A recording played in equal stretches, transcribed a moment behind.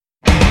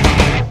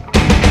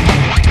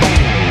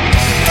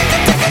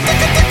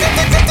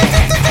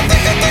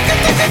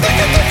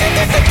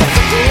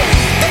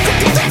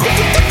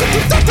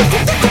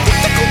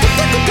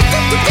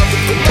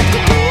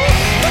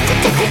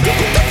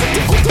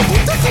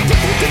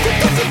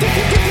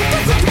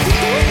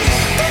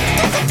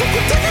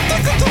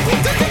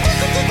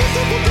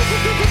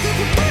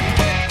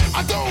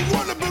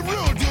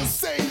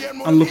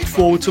and look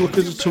forward to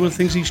looking at some of the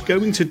things he's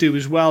going to do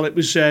as well. It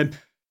was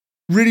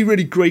really,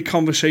 really great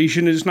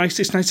conversation. It's nice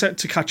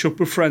to catch up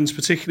with friends,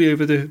 particularly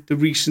over the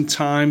recent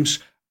times.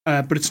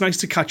 But it's nice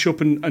to catch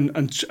up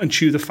and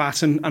chew the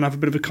fat and have a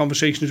bit of a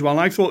conversation as well.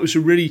 And I thought it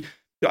was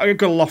I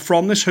got a lot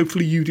from this.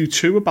 Hopefully you do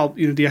too, about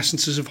the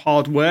essences of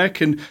hard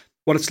work and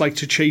what it's like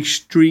to chase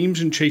dreams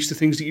and chase the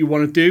things that you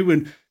want to do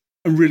and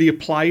really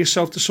apply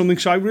yourself to something.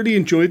 So I really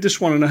enjoyed this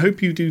one, and I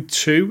hope you do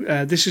too.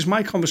 This is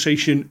my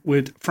conversation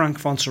with Frank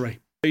Fontsere.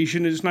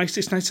 It's nice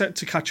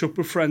to catch up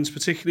with friends,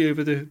 particularly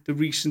over the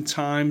recent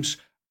times.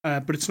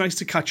 But it's nice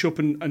to catch up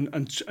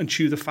and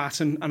chew the fat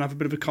and have a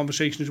bit of a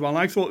conversation as well. And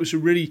I thought it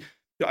was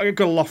I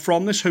got a lot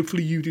from this.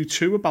 Hopefully you do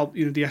too, about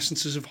the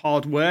essences of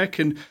hard work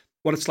and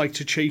what it's like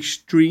to chase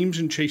dreams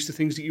and chase the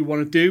things that you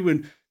want to do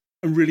and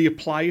really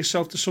apply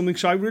yourself to something.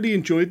 So I really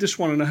enjoyed this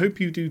one, and I hope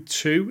you do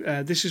too.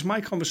 This is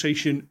my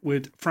conversation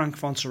with Frank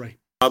Fontsere.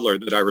 Toddler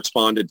that I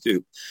responded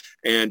to,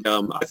 and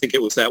I think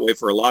it was that way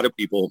for a lot of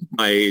people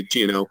my age,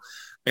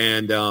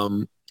 and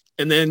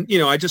then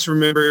I just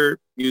remember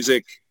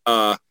music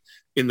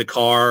in the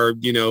car.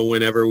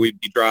 Whenever we'd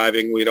be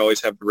driving, we'd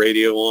always have the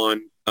radio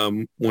on.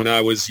 When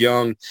I was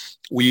young,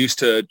 we used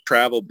to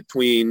travel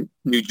between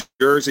New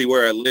Jersey,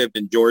 where I lived,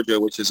 in Georgia,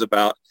 which is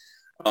about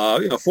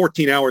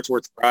 14 hours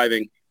worth of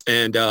driving.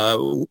 And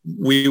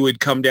we would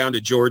come down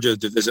to Georgia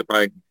to visit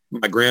my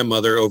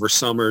grandmother over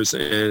summers.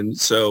 And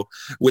so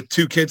with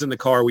two kids in the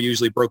car, we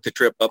usually broke the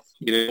trip up,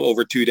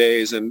 over 2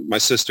 days, and my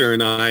sister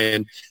and I.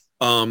 And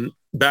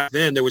back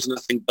then there was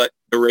nothing but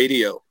the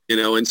radio,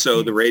 and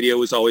so the radio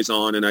was always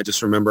on. And I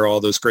just remember all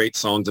those great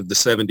songs of the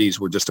 70s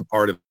were just a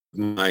part of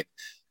my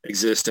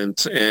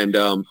existence. And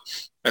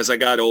as I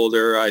got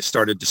older, I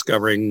started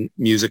discovering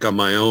music on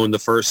my own. The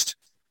first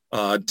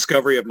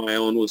discovery of my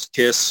own was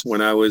Kiss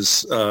when I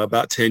was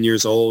about 10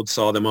 years old,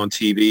 saw them on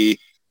TV.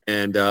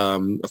 And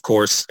of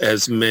course,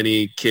 as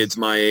many kids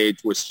my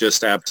age, was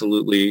just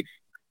absolutely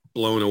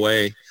blown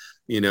away,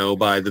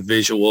 by the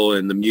visual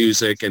and the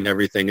music and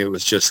everything. It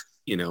was just,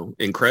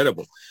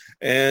 incredible.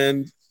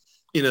 And,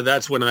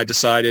 that's when I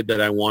decided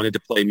that I wanted to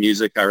play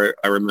music.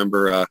 I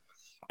remember I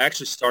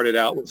actually started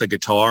out with a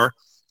guitar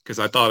because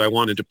I thought I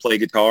wanted to play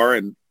guitar,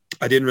 and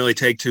I didn't really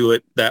take to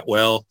it that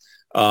well.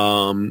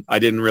 I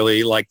didn't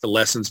really like the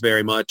lessons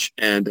very much.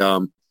 And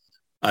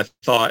I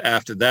thought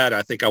after that,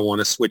 I think I want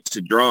to switch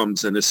to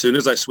drums. And as soon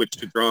as I switched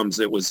to drums,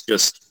 it was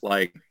just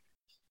like,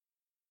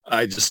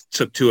 I just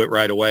took to it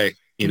right away.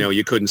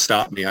 You couldn't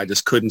stop me. I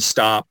just couldn't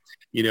stop.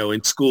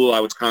 In school, I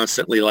was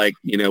constantly like,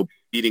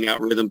 beating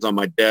out rhythms on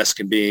my desk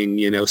and being,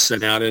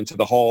 sent out into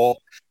the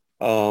hall,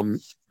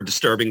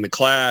 disturbing the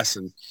class.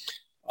 And,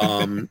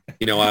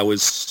 I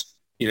was,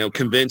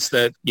 convinced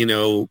that,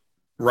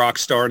 rock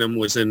stardom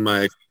was in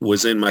my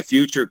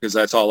future, because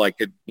that's all I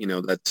could,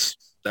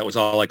 that was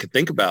all I could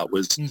think about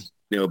was,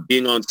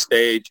 being on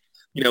stage,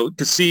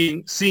 because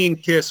seeing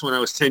Kiss when I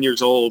was 10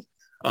 years old,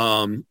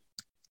 in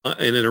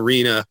an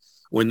arena,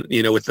 when,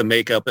 with the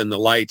makeup and the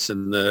lights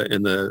and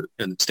the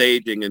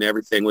staging and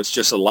everything, was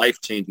just a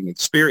life-changing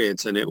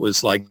experience. And it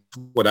was like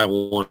what I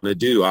want to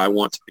do. I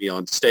want to be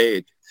on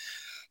stage.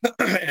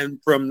 And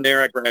from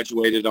there, I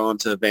graduated on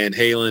to Van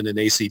Halen and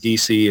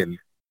AC/DC, and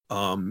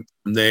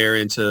from there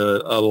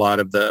into a lot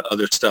of the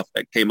other stuff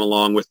that came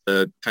along with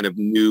the kind of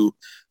new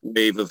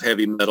wave of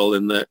heavy metal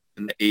in the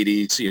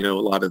 80s, a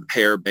lot of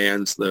hair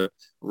bands, the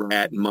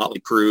Rat and Motley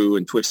Crue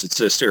and Twisted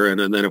Sister.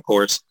 And then of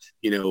course,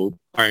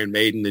 Iron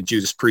Maiden and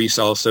Judas Priest,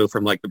 also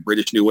from like the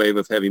British new wave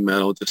of heavy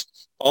metal,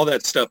 just all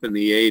that stuff in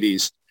the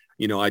 80s.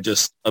 I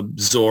just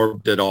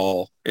absorbed it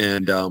all.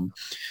 And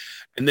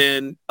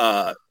then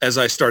as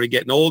I started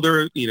getting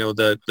older,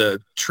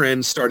 the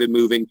trend started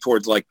moving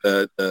towards like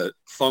the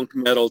funk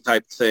metal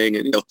type thing,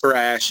 and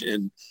thrash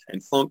and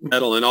funk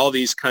metal and all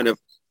these kind of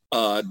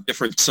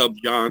different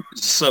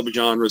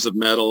subgenres of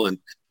metal.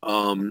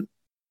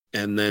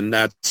 And then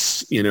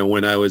that's,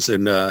 when I was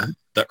in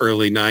the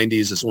early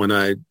 90s is when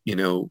I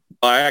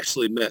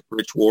actually met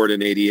Rich Ward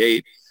in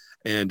 88.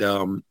 And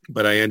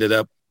but I ended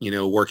up,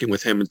 working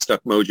with him and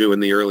Stuck Mojo in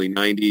the early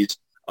 90s.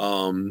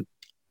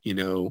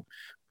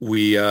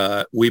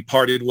 We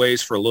parted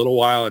ways for a little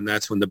while, and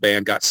that's when the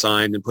band got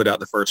signed and put out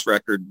the first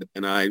record.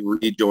 And I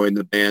rejoined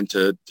the band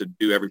to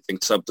do everything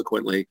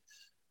subsequently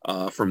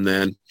from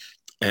then.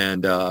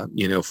 And,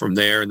 from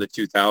there in the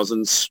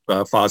 2000s,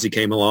 Fozzy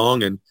came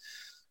along, and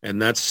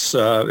that's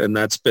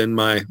been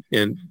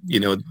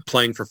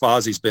playing for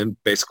Fozzy's been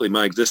basically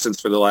my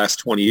existence for the last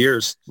 20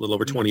 years, a little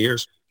over 20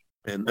 years.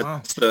 And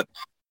that's the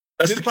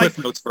Cliff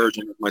Notes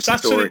version of my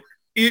story.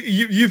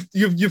 You've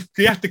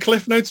the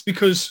Cliff Notes,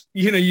 because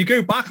you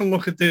go back and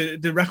look at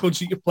the records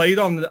that you played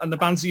on and the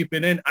bands that you've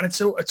been in, and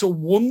it's a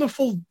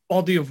wonderful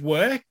body of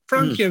work,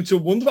 Frank. It's a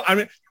wonderful. I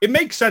mean, it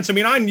makes sense. I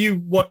mean, I knew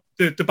what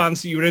the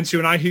bands that you were into,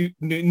 and I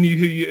knew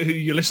who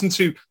you listened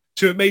to,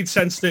 so it made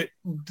sense that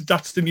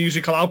that's the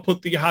musical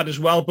output that you had as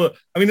well. But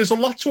I mean, there's a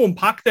lot to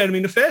unpack there. I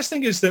mean, the first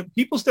thing is that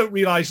people don't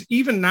realize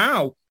even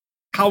now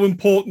how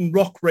important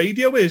rock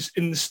radio is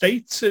in the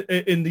States.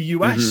 In the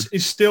US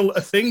is still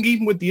a thing,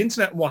 even with the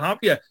internet and what have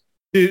you.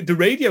 the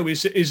radio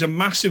is a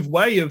massive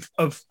way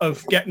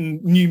of getting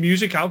new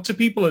music out to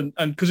people, and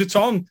because it's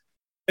on,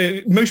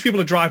 most people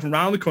are driving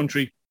around the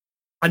country,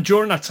 and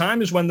during that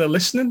time is when they're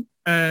listening,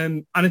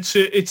 and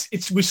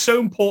it was so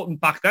important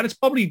back then. It's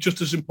probably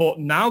just as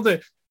important now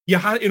that you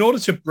had, in order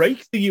to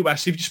break the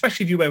US,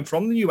 especially if you went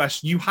from the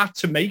US, you had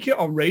to make it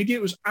on radio.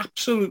 It was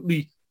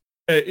absolutely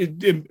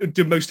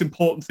the most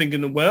important thing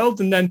in the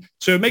world, and then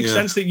so it makes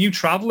sense that you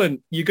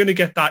traveling, you're going to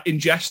get that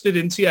ingested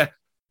into you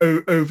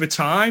over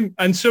time.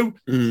 And so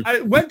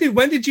when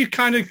did you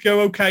kind of go,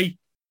 okay,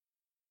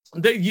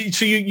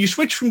 you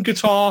switch from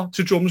guitar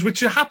to drums, which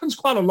happens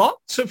quite a lot.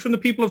 So from the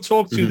people I've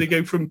talked to, they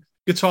go from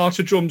guitar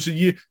to drums, and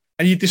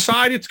you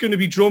decide it's going to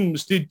be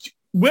drums. Did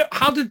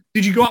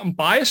you go out and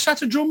buy a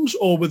set of drums,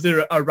 or were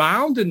they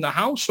around in the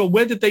house, or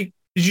did you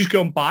just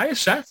go and buy a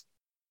set?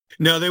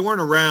 No, they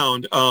weren't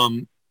around.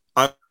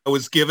 I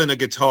was given a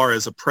guitar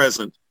as a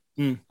present.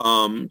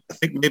 I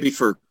think maybe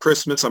for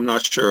Christmas, I'm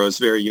not sure. I was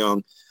very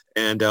young.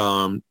 And,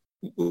 and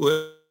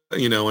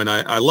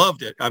I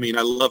loved it. I mean,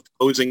 I loved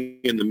posing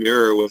in the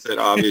mirror with it,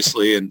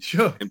 obviously, and,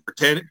 sure. and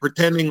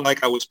pretending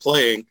like I was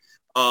playing.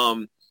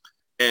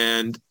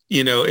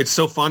 It's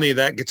so funny,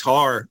 that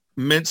guitar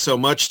meant so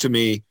much to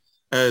me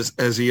as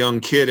a young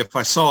kid. If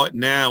I saw it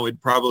now,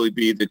 it'd probably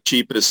be the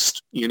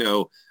cheapest,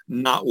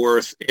 not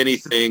worth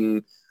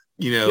anything,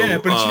 Yeah,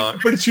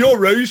 but it's your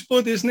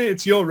rosebud, isn't it?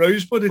 It's your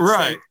rosebud. It's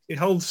right. It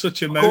holds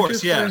such a motive. Of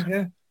course,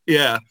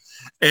 yeah.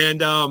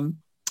 And,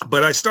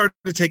 but I started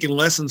taking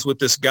lessons with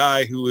this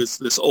guy who is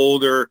this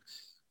older,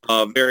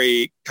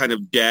 very kind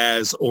of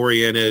jazz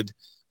oriented,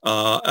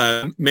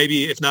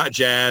 maybe if not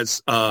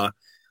jazz, bebop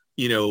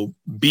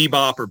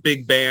or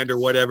big band or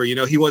whatever.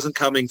 He wasn't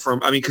coming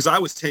from, because I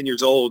was 10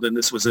 years old and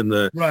this was in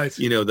the, right.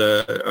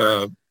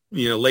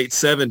 Late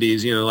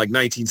 70s, like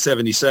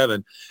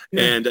 1977.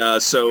 Yeah. And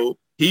so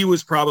he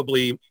was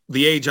probably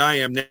the age I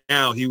am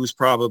now. He was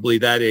probably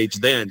that age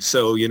then.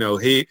 So,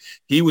 he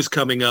was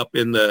coming up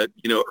in the,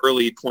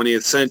 early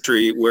 20th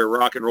century where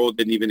rock and roll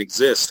didn't even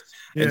exist.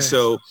 Yeah. And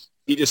so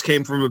he just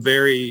came from a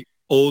very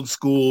old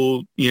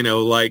school,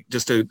 like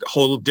just a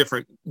whole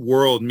different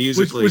world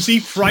musically. Was he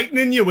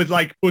frightening you with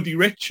like Buddy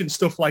Rich and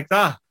stuff like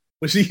that?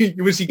 Was he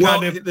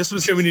kind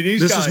of showing you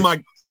these guys?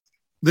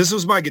 This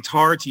was my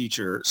guitar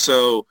teacher.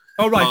 So.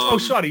 Oh, right.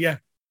 Sorry. Yeah.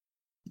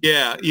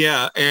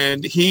 Yeah.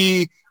 And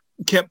he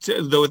kept,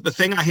 the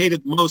thing I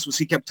hated most was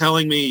he kept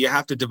telling me you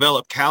have to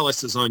develop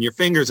calluses on your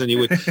fingers, and he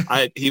would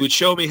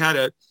show me how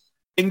to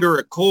finger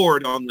a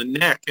chord on the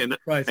neck, and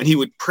he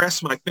would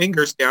press my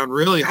fingers down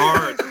really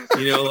hard,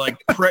 you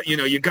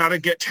got to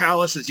get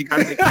calluses, and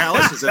I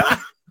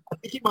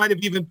think he might have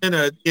even been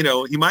a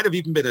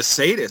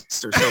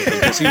sadist or something,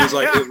 because he was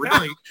like, it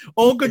really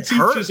all good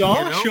teachers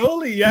are,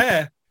 surely.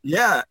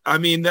 Yeah, I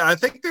mean, I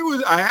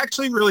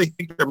actually really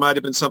think there might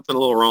have been something a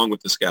little wrong with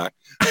this guy.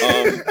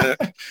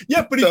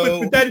 Yeah, but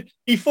then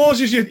he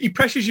forces you, he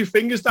presses your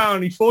fingers down,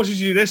 and he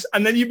forces you this,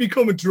 and then you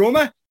become a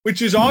drummer,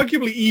 which is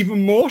arguably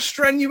even more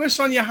strenuous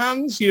on your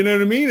hands. You know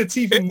what I mean? It's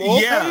even more.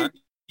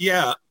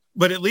 Yeah.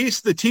 But at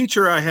least the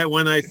teacher I had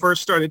when I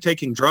first started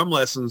taking drum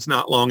lessons,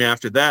 not long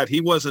after that, he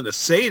wasn't a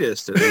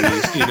sadist. At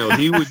least,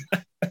 he would,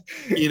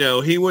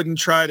 he wouldn't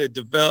try to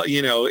develop.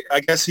 I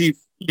guess he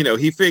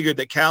figured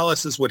that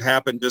calluses would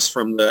happen just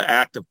from the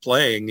act of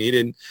playing.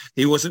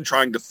 He wasn't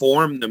trying to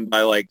form them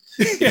by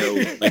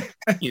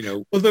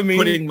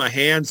putting my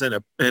hands in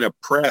a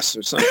press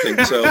or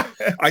something. So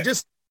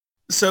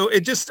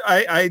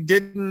I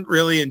didn't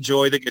really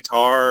enjoy the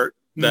guitar,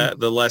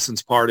 the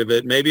lessons part of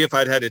it. Maybe if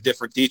I'd had a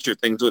different teacher,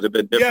 things would have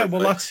been different.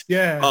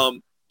 Yeah, well,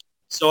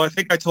 so I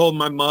think I told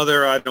my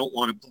mother, I don't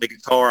want to play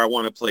guitar. I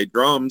want to play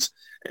drums.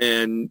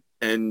 And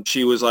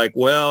she was like,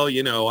 well,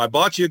 I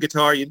bought you a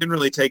guitar. You didn't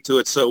really take to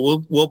it.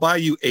 So we'll buy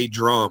you a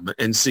drum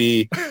and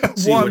see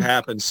what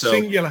happens. So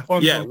singular,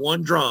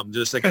 one drum,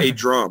 just like a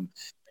drum.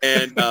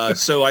 And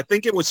so I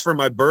think it was for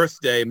my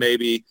birthday,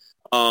 maybe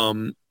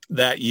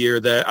that year,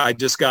 that I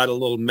just got a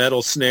little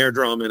metal snare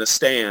drum and a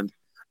stand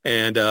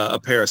and a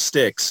pair of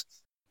sticks,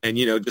 and,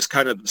 just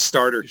kind of the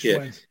starter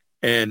kit.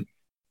 And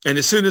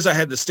as soon as I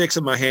had the sticks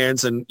in my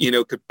hands and,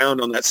 could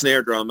pound on that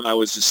snare drum, I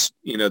was just,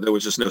 there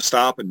was just no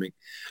stopping me.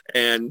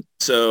 And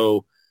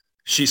so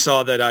she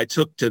saw that I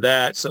took to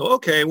that. So,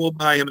 okay, we'll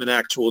buy him an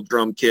actual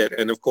drum kit.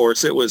 And of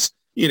course it was,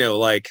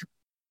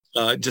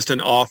 just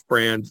an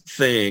off-brand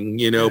thing,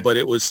 but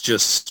it was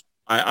just,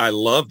 I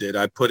loved it.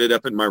 I put it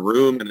up in my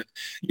room, and,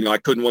 I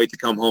couldn't wait to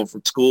come home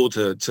from school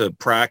to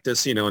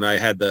practice, and I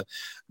had the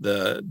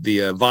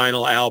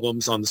vinyl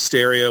albums on the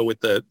stereo with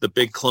the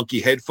big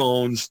clunky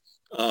headphones.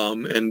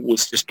 And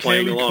was just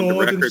playing along the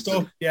records.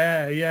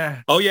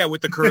 Yeah. Oh yeah,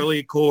 with the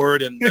curly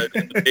cord and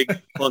the big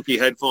clunky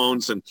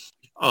headphones, and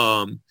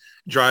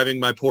driving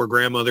my poor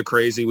grandmother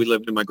crazy. We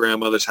lived in my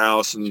grandmother's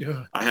house,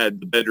 and I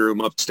had the bedroom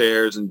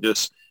upstairs, and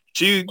just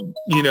she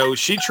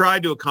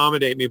tried to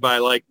accommodate me by,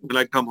 like, when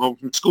I come home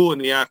from school in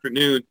the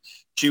afternoon,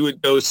 she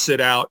would go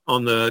sit out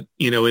on the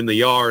in the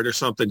yard or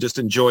something, just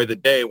enjoy the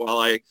day while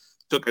I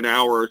took an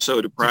hour or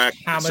so to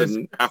practice.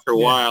 And after a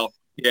while,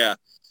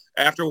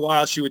 after a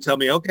while she would tell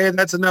me, okay,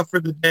 that's enough for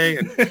the day.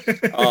 And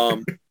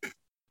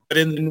but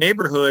in the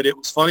neighborhood, it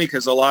was funny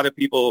because a lot of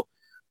people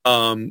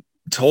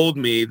told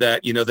me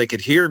that, you know, they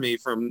could hear me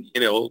from, you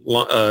know,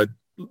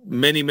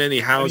 many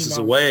houses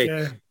away.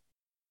 Yeah.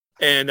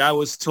 And I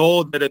was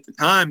told that at the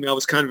time I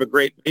was kind of a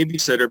great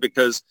babysitter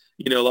because,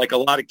 you know, like a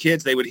lot of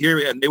kids, they would hear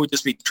me and they would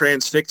just be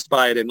transfixed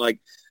by it and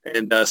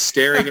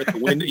staring at the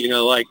window, you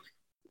know, like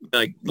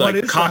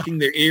cocking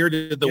their ear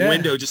to the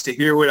window just to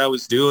hear what I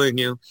was doing,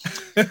 you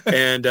know.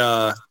 And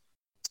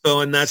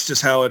and that's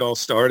just how it all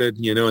started,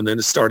 you know. And then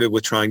it started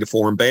with trying to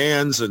form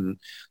bands and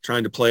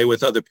trying to play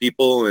with other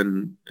people.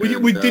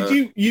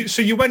 Did you?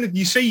 So you went.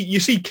 You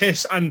see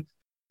Kiss, and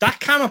that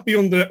cannot be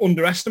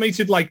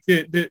underestimated. Like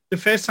the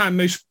first time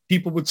most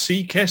people would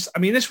see Kiss. I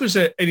mean, this was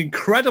an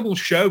incredible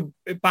show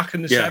back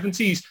in the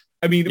 70s.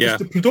 I mean, it was,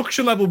 the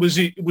production level was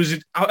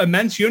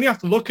immense. You only have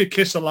to look at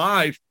Kiss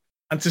Alive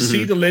and to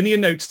see the linear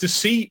notes, to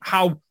see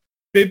how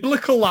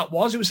biblical that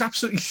was. It was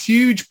absolutely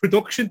huge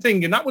production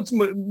thing, and that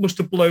must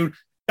have blown.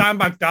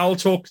 Dimebag Darrell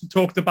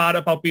talked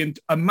about being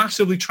a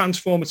massively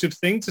transformative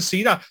thing to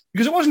see that,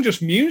 because it wasn't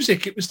just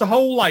music; it was the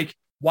whole like,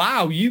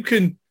 wow, you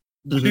can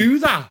do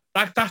that.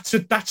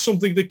 That's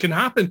something that can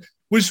happen.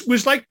 Was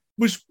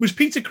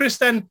Peter Criss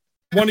then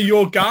one of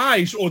your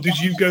guys, or did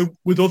you go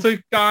with other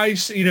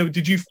guys? You know,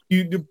 did you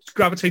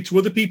gravitate to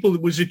other people?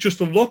 Was it just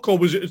a look, or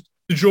was it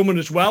the drumming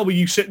as well? Were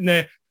you sitting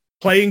there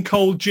playing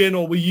Cold Gin,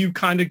 or were you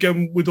kind of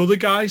going with other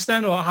guys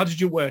then, or how did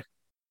you work?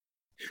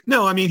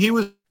 No, I mean, he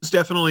was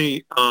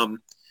definitely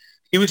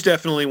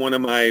one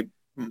of my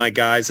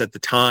guys at the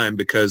time,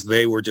 because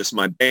they were just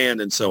my band,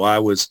 and so I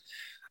was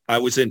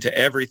into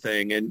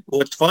everything. And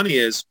what's funny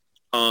is,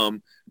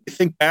 you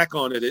think back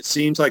on it, it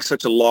seems like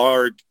such a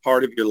large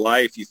part of your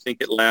life. You think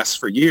it lasts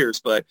for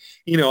years, but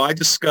you know, I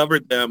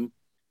discovered them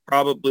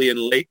probably in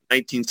late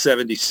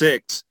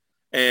 1976,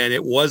 and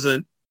it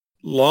wasn't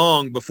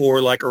long before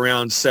like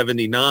around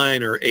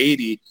 79 or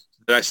 80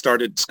 that I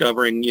started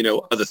discovering, you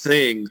know, other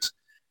things.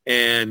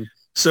 And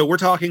so we're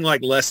talking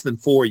like less than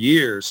 4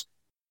 years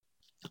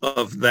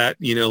of that,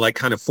 you know, like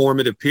kind of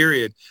formative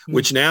period,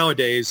 which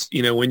nowadays,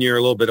 you know, when you're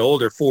a little bit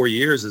older, 4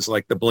 years is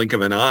like the blink of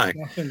an eye.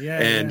 He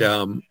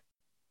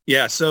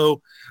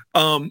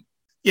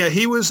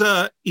was,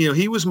 you know,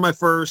 he was my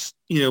first,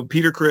 you know,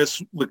 Peter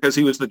Criss, because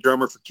he was the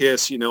drummer for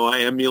Kiss. You know, I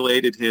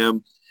emulated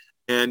him.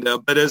 And,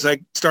 but as I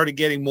started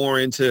getting more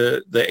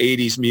into the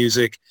 80s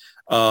music,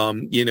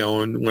 you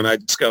know, and when I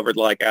discovered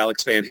like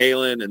Alex Van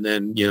Halen, and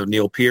then, you know,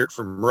 Neil Peart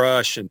from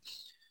Rush, and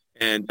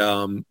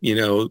you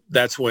know,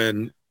 that's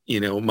when, you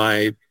know,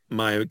 my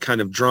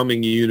kind of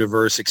drumming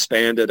universe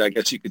expanded, I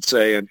guess you could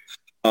say. And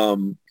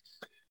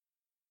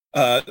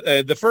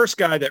the first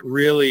guy that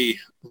really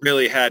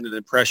had an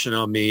impression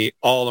on me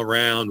all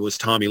around was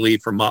Tommy Lee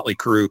from Motley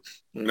Crue.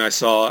 When I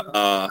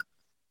saw,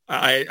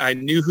 I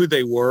knew who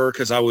they were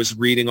because I was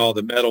reading all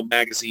the metal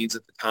magazines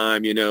at the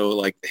time, you know,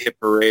 like the Hit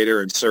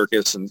Parader and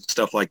Circus and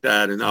stuff like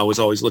that. And I was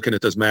always looking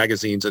at those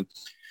magazines, and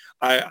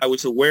I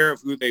was aware of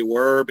who they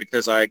were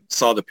because I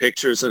saw the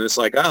pictures, and it's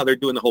like, oh, they're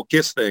doing the whole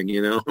Kiss thing,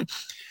 you know?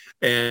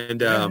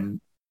 And,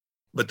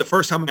 but the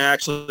first time I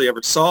actually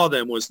ever saw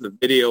them was the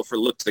video for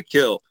Looks to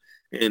Kill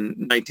in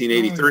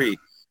 1983.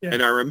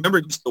 And I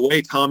remember just the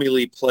way Tommy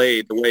Lee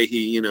played, the way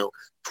he, you know,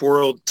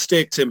 twirled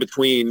sticks in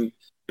between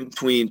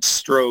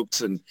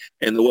strokes, and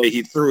the way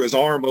he threw his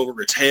arm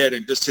over his head,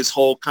 and just his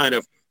whole kind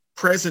of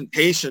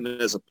presentation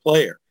as a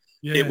player.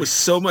 It was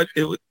so much,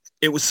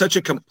 it was such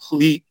a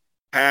complete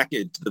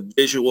package, the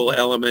visual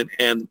element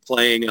and the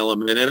playing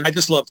element. And I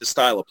just love the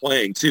style of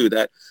playing too,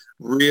 that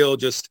real,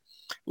 just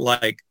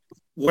like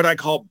what I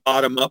call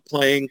bottom up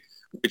playing,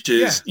 which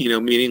is, you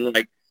know, meaning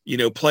like, you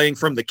know, playing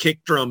from the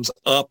kick drums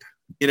up,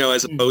 you know,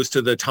 as opposed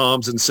to the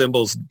toms and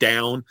cymbals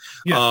down.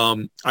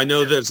 I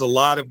know there's a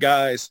lot of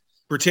guys,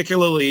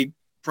 particularly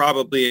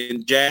probably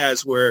in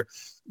jazz, where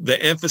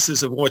the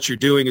emphasis of what you're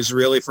doing is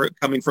really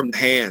coming from the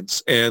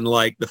hands, and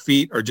like the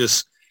feet are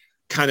just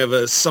kind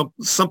of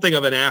something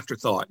of an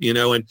afterthought, you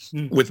know. And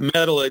with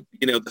metal,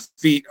 you know, the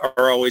feet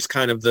are always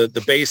kind of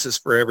the basis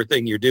for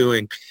everything you're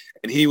doing.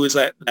 And he was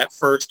that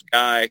first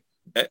guy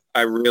that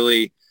I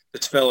really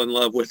just fell in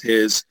love with,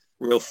 his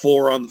real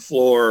 4 on the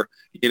floor,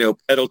 you know,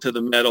 pedal to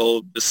the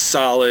metal, the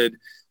solid,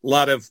 a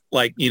lot of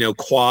like, you know,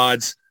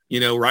 quads, you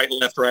know, right,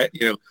 left, right,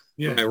 you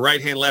know,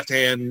 right hand, left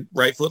hand,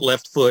 right foot,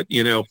 left foot,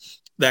 you know,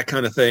 that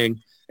kind of thing.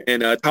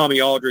 And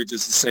Tommy Aldridge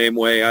is the same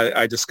way.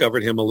 I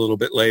discovered him a little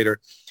bit later.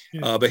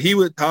 But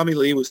Tommy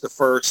Lee was the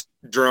first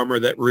drummer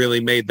that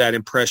really made that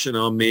impression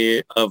on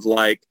me of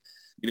like,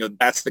 you know,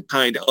 that's the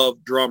kind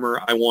of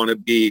drummer I want to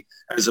be,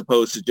 as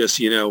opposed to just,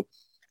 you know,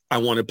 I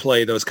want to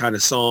play those kind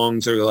of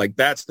songs, or like,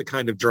 that's the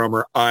kind of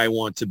drummer I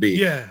want to be.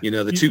 You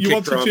know, the you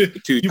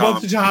wanted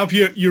to have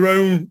your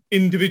own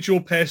individual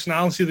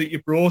personality that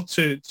you brought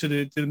to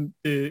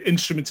the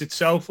instrument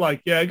itself.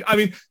 Like, I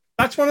mean,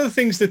 that's one of the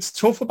things that's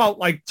tough about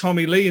like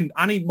Tommy Lee and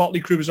any Motley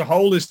Crue as a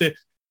whole, is that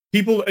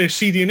people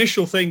see the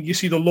initial thing, you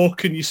see the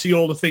look, and you see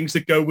all the things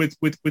that go with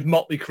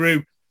Motley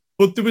Crue.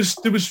 but there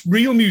was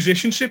real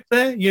musicianship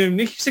there. You know,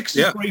 Nicky Sixx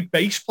is a great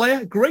bass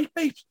player, great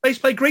bass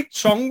player, great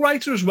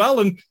songwriter as well.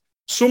 And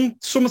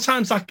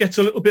sometimes that gets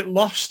a little bit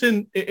lost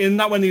in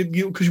that when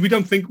because we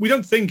don't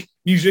think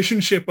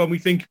musicianship when we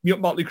think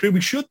Motley Crue.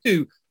 We should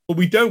do, but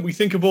we don't. We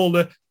think of all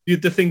the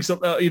things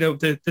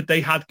that that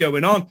they had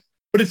going on.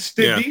 But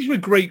these were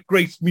great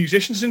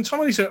musicians, and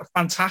Tommy Lee's a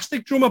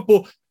fantastic drummer.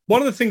 But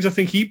one of the things I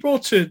think he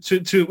brought to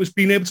it was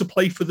being able to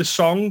play for the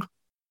song.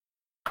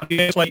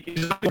 It's like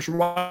exactly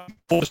right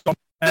for the song,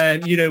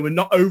 and and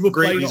not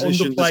overplay, not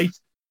underplay.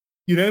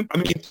 I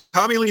mean,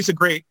 Tommy Lee's a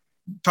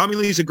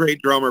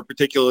great drummer,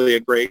 particularly a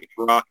great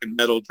rock and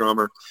metal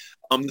drummer.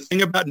 The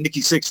thing about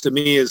Nicky Sixx to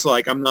me is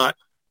like I'm not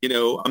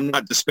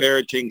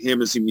disparaging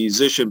him as a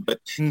musician, but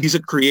he's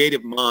a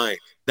creative mind.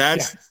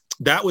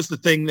 That was the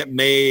thing that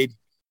made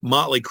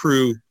Motley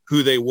Crue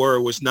who they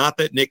were. Was not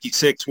that Nicky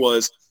Sixx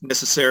was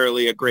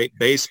necessarily a great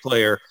bass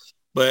player,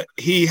 but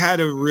he had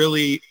a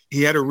really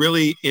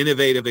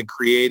innovative and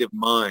creative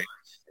mind,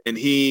 and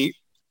he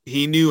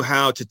knew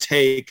how to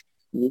take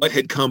what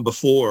had come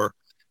before,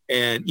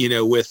 and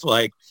with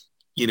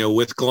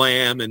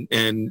glam and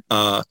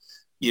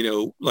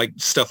like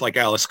stuff like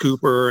Alice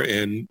Cooper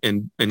and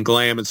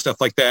glam and stuff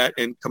like that,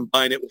 and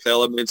combine it with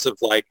elements of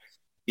like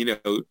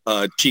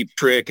Cheap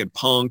Trick and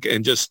punk,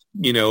 and just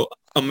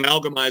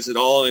amalgamize it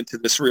all into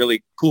this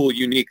really cool,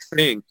 unique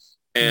thing,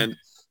 and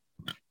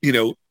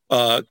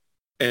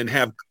and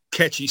have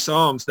catchy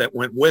songs that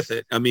went with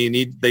it. I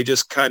mean, they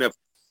just kind of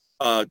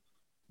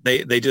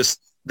they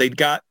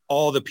got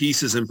all the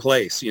pieces in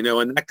place,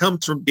 and that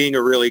comes from being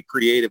a really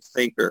creative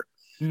thinker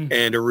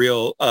and a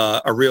real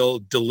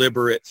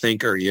deliberate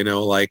thinker,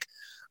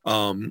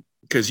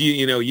 because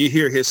you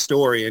hear his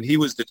story, and he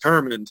was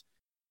determined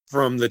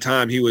from the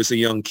time he was a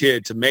young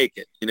kid to make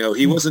it.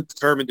 He wasn't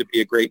determined to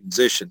be a great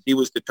musician. He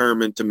was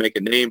determined to make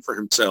a name for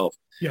himself,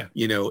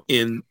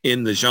 in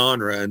the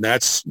genre. And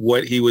that's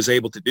what he was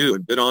able to do,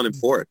 and good on him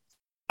for it.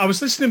 I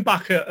was listening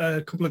back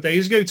a couple of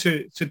days ago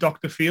to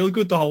Dr.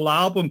 Feelgood, the whole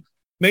album,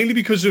 mainly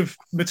because of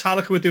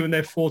Metallica were doing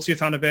their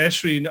 40th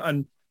anniversary,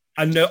 and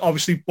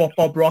obviously what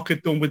Bob Rock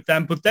had done with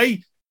them, but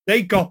they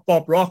got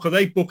Bob Rock, or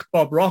they booked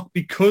Bob Rock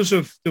because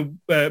of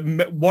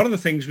one of the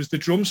things was the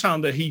drum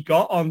sound that he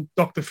got on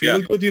Dr.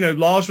 Feelgood. Yeah.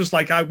 Lars was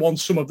like, I want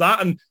some of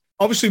that. And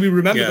obviously we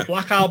remember the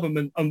Black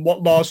Album and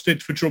what Lars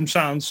did for drum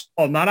sounds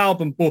on that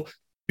album. But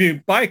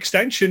by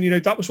extension,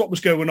 that was what was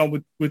going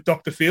on with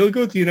Dr.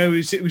 Feelgood.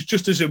 It was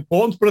just as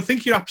important. But I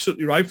think you're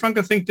absolutely right, Frank.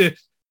 I think that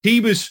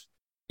he was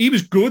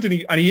good, and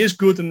he is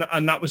good,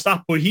 and that was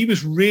that. But he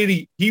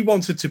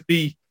wanted to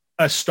be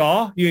a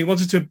star. He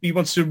wanted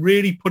to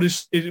really put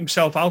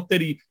himself out there.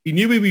 He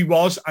knew who he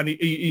was, and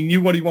he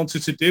knew what he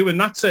wanted to do. And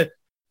that's a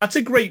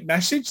great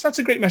message. That's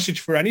a great message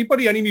for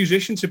anybody, any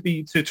musician,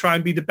 to try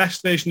and be the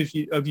best version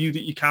of you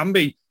that you can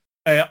be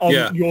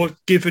on your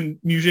given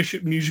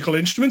musical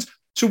instruments.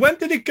 So when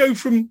did it go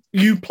from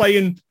you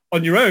playing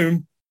on your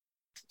own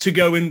to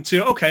go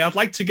into, okay, I'd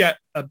like to get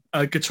a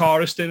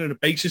guitarist in and a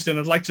bassist in,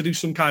 I'd like to do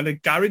some kind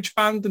of garage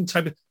band and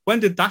type of,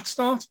 when did that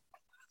start?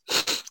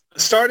 It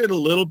started a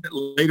little bit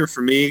later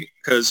for me,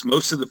 because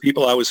most of the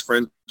people I was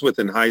friends with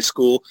in high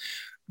school,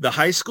 the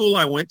high school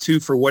I went to,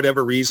 for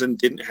whatever reason,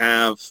 didn't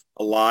have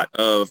a lot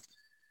of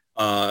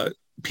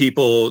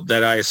people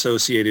that I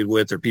associated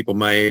with, or people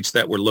my age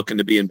that were looking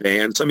to be in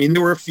bands. I mean,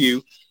 there were a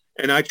few,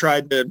 and I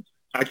tried to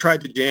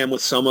jam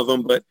with some of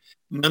them, but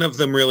none of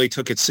them really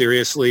took it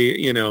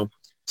seriously,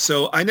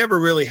 So I never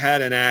really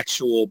had an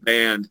actual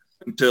band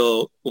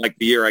until like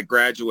the year I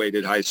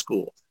graduated high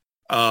school.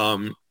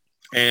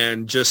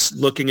 And just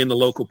looking in the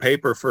local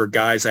paper for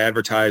guys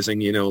advertising,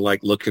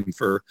 like looking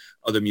for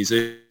other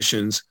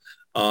musicians.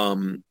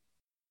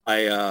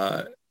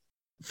 I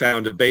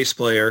found a bass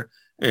player,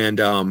 and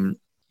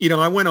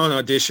I went on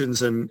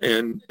auditions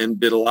and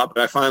did a lot,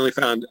 but I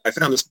found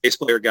this bass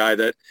player guy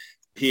that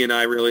he and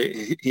I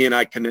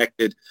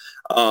connected.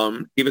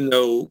 Even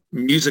though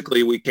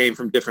musically we came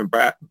from different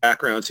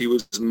backgrounds, he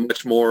was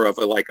much more of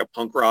a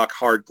punk rock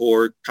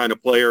hardcore kind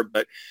of player,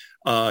 but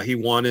he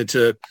wanted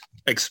to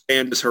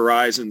expand his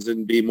horizons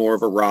and be more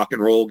of a rock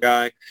and roll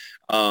guy.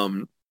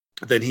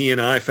 Then he and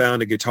I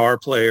found a guitar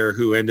player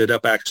who ended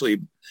up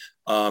actually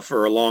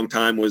for a long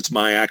time was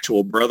my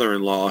actual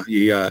brother-in-law.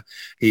 He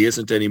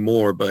isn't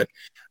anymore, but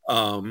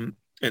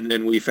and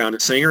then we found a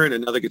singer and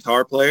another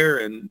guitar player,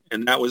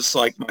 and that was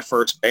like my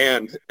first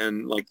band,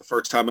 and like the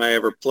first time I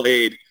ever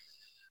played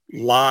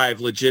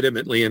live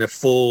legitimately in a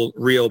full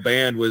real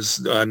band was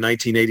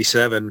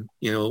 1987,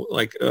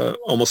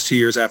 almost 2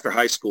 years after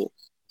high school.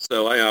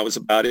 So I was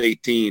about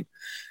 18,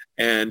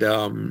 and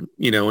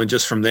and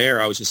just from there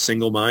I was just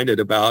single-minded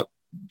about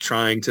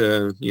trying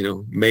to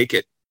make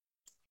it.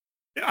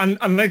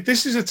 And like,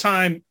 this is a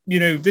time,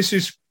 this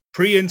is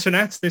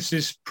pre-internet, this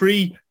is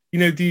pre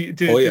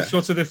the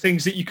sort of the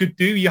things that you could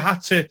do. You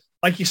had to,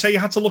 like you say, you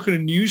had to look at a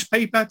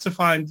newspaper to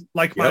find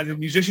like-minded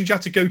musicians. You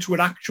had to go to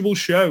an actual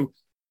show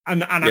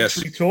and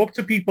actually talk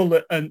to people,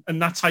 and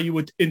that's how you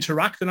would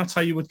interact, and that's how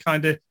you would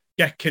kind of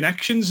get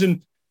connections.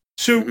 And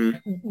so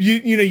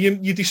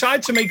you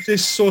decide to make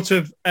this sort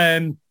of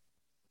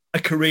a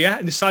career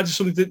and decided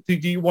something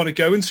that you want to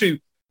go into.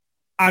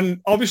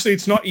 And obviously,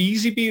 it's not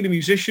easy being a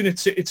musician.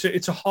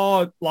 It's a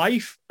hard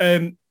life.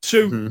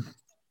 So,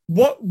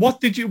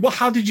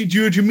 how did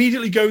you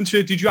immediately go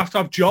into? Did you have to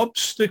have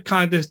jobs that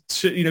kind of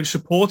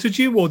supported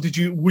you, or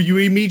were you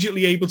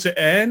immediately able to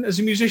earn as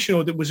a musician,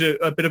 or there was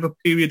a bit of a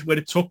period where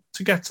it took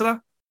to get to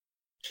that?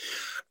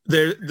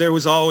 There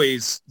was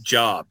always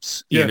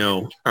jobs,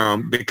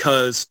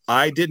 because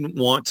I didn't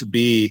want to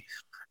be,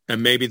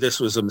 and maybe this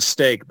was a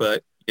mistake,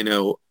 but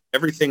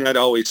everything I'd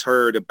always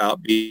heard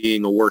about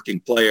being a working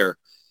player,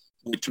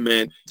 which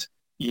meant,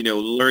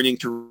 learning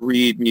to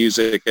read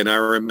music. And I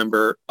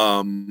remember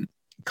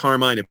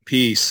Carmine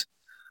Appice,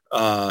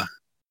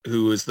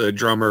 who was the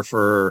drummer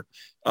for,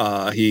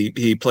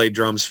 he played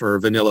drums for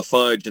Vanilla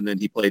Fudge, and then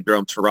he played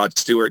drums for Rod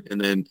Stewart,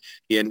 and then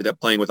he ended up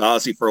playing with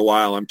Ozzy for a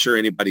while. I'm sure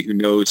anybody who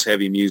knows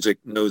heavy music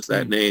knows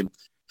that name.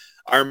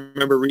 I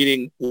remember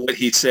reading what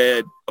he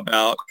said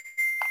about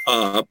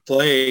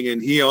playing,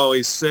 and he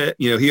always said,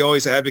 he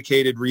always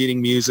advocated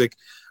reading music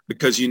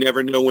because you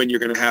never know when you're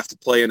going to have to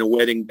play in a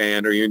wedding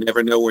band, or you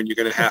never know when you're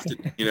going to have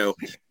to,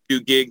 do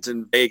gigs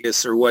in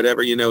Vegas or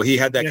whatever. He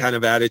had that kind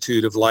of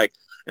attitude of like,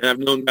 and I've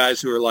known guys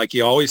who are like,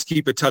 you always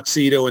keep a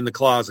tuxedo in the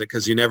closet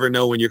because you never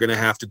know when you're going to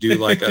have to do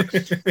like a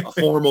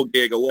formal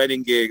gig, a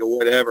wedding gig or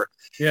whatever.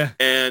 Yeah.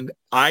 And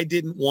I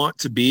didn't want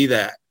to be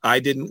that. I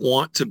didn't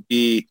want to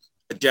be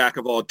a jack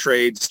of all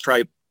trades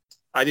type.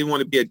 I didn't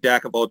want to be a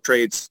jack of all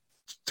trades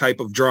type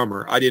of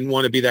drummer. I didn't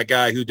want to be that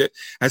guy who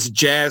has a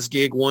jazz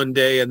gig one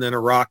day and then a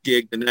rock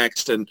gig the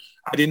next. And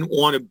I didn't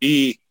want to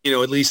be,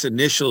 at least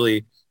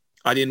initially,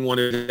 I didn't want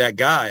to be that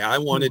guy. I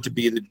wanted to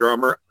be the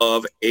drummer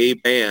of a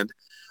band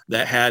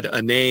that had a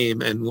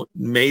name and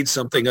made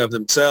something of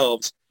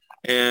themselves.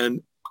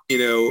 And,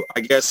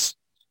 I guess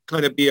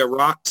kind of be a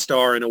rock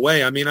star in a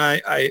way. I mean,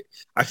 I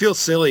feel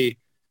silly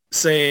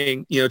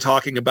saying,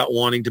 talking about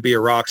wanting to be a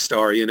rock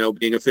star, being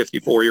a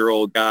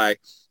 54-year-old guy.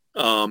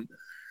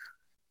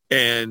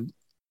 And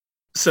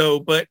so,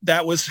 but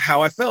that was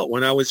how I felt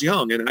when I was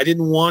young. And I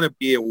didn't want to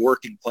be a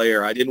working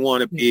player. I didn't want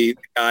to be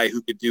the guy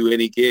who could do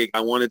any gig. I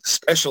wanted to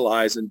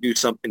specialize and do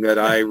something that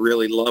I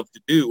really loved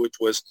to do, which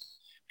was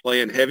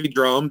playing heavy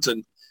drums.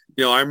 And,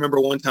 I remember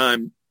one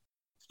time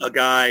a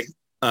guy,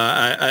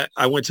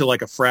 I went to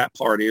like a frat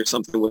party or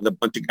something with a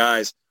bunch of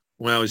guys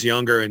when I was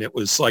younger. And it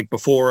was like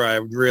before I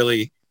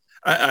really,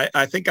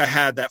 I think I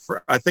had that,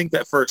 I think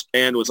that first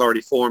band was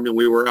already formed and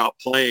we were out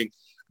playing,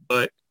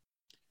 but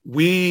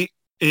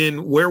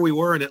in where we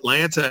were in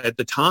Atlanta at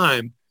the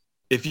time,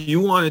 if you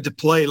wanted to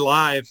play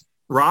live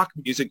rock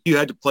music, you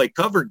had to play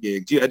cover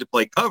gigs. You had to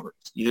play covers.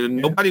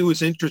 Nobody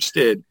was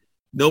interested.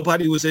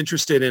 Nobody was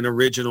interested in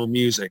original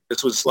music.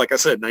 This was, like I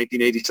said,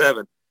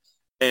 1987.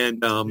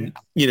 And,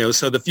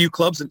 so the few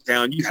clubs in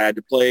town, you had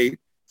to play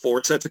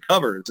 4 sets of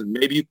covers, and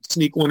maybe you could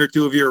sneak 1 or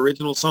 2 of your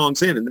original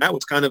songs in. And that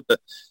was kind of the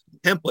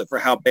template for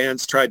how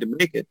bands tried to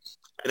make it.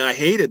 And I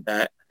hated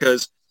that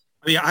because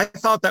I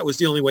thought that was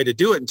the only way to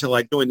do it until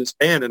I joined this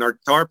band, and our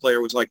guitar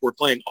player was like, we're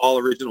playing all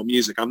original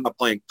music. I'm not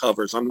playing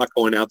covers. I'm not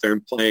going out there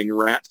and playing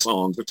Rat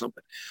songs or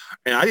something.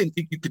 And I didn't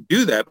think you could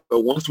do that.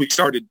 But once we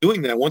started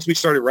doing that, once we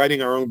started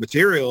writing our own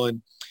material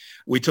and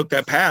we took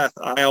that path,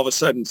 I all of a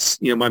sudden,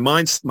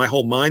 my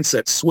whole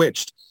mindset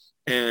switched.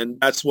 And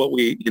that's what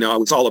I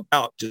was all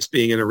about, just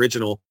being an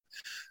original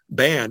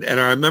band. And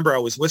I remember I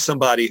was with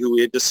somebody who we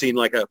had just seen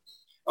like a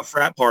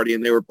frat party,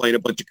 and they were playing a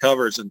bunch of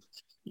covers, and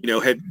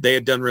they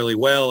had done really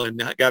well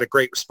and got a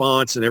great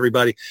response, and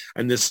everybody.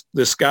 And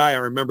this guy I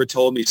remember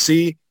told me,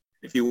 see,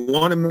 if you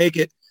want to make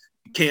it,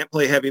 you can't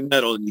play heavy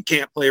metal and you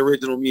can't play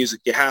original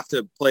music. You have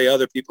to play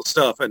other people's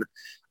stuff. And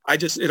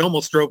it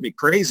almost drove me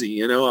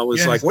crazy. I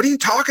was like, what are you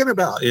talking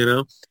about?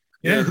 Who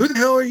the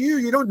hell are you?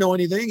 You don't know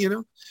anything,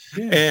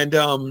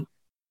 Yeah.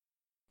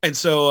 And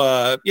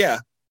so,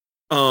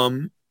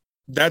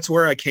 that's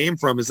where I came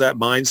from, is that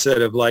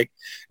mindset of like,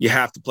 you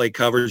have to play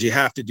covers, you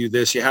have to do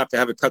this, you have to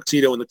have a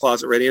tuxedo in the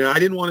closet ready. And I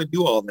didn't want to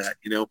do all that.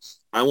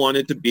 I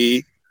wanted to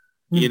be,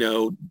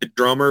 the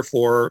drummer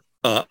for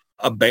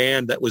a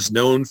band that was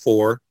known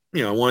for,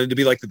 I wanted to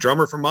be like the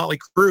drummer for Motley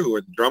Crue,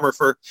 or the drummer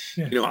for,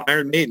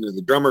 Iron Maiden, or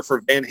the drummer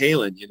for Van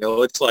Halen.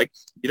 It's like,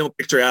 you don't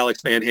picture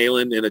Alex Van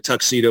Halen in a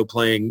tuxedo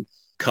playing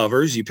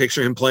covers. You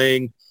picture him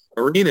playing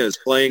arenas,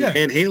 playing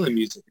Van Halen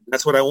music.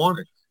 That's what I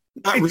wanted.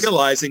 Not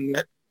realizing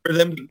that for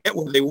them to get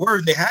where they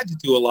were, they had to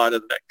do a lot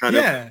of that kind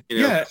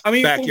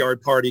of, backyard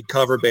party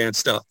cover band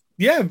stuff.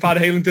 Yeah, Van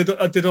Halen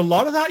did a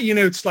lot of that.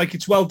 It's like,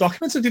 it's well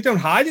documented. They don't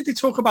hide it. They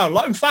talk about a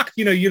lot. In fact,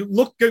 you're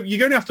going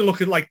to have to look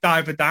at like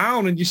Diver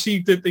Down, and you see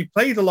that they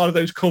played a lot of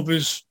those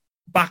covers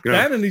back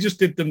then, and they just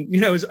did them,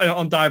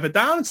 on Diver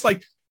Down. It's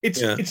like,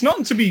 it's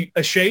nothing to be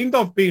ashamed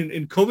of being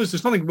in covers.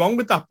 There's nothing wrong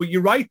with that. But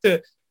you're right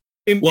that.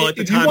 At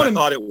the time, I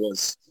thought it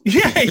was.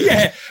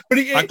 Yeah. But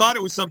I thought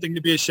it was something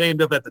to be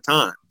ashamed of at the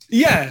time.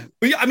 Yeah,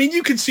 but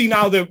you can see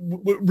now the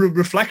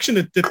reflection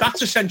that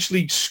that's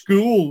essentially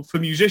school for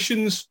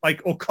musicians,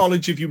 like, or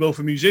college, if you will,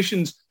 for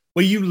musicians,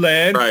 where you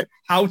learn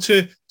how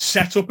to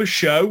set up a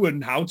show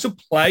and how to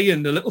play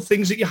and the little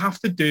things that you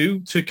have to do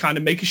to kind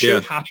of make a show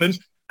happen.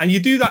 And you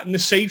do that in the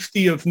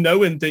safety of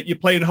knowing that you're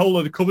playing a whole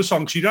lot of cover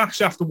songs. You don't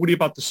actually have to worry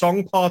about the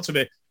song part of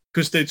it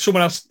because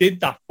someone else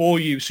did that for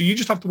you. So you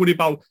just have to worry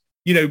about,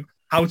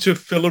 how to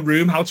fill a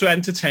room, how to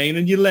entertain,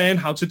 and you learn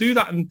how to do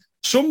that. And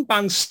some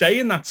bands stay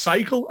in that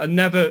cycle and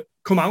never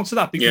come out of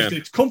that because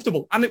it's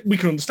comfortable. And we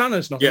can understand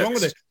there's nothing wrong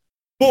with it.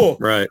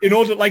 But in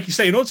order, like you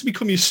say, in order to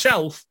become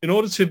yourself, in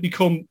order to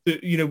become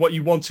what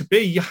you want to be,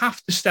 you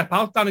have to step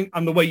out that,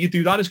 and the way you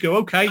do that is go,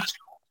 okay,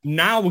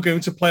 now we're going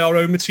to play our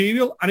own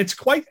material. And it's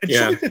something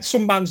that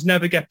some bands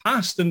never get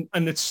past and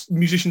it's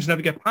musicians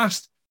never get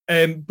past.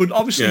 But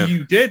obviously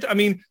you did. I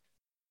mean,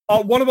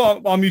 one of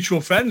our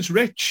mutual friends,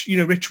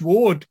 Rich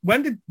Ward,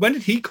 when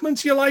did he come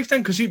into your life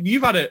then? Because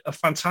you've had a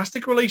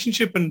fantastic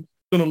relationship and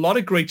done a lot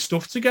of great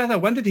stuff together.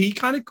 When did he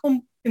kind of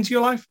come into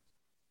your life?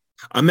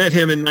 I met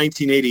him in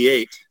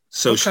 1988,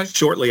 so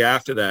shortly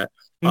after that.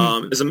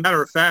 As a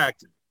matter of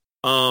fact,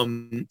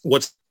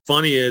 what's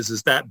funny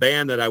is that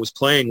band that I was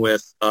playing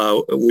with,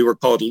 we were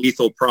called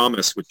Lethal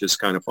Promise, which is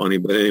kind of funny,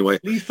 but anyway.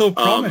 Lethal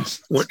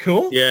Promise, that's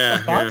cool.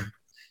 Yeah.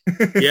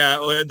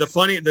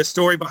 The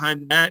story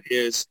behind that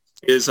is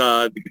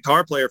the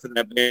guitar player for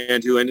that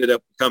band, who ended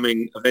up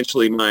becoming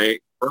eventually my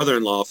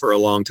brother-in-law for a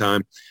long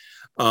time.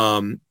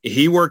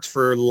 He worked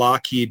for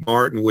Lockheed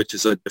Martin, which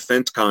is a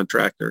defense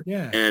contractor.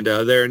 Yeah. And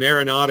they're an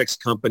aeronautics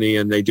company,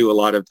 and they do a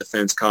lot of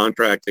defense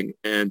contracting.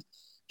 And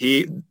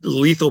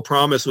Lethal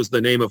Promise was the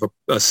name of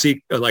a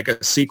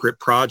secret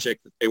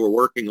project that they were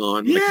working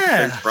on. Yeah. Like a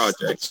defense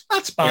project.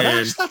 That's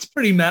badass. That's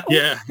pretty metal.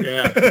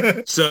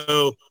 Yeah.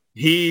 So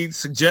he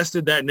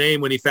suggested that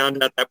name when he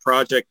found out that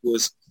project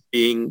was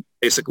being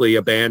basically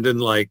abandoned,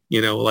 a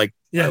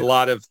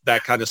lot of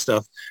that kind of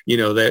stuff,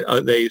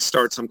 that they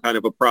start some kind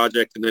of a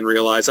project and then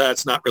realize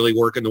it's not really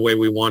working the way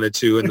we wanted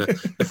to, and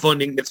the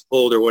funding gets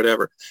pulled or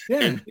whatever.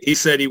 Yeah. And he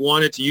said he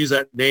wanted to use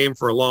that name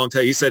for a long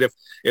time. He said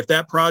if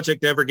that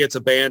project ever gets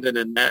abandoned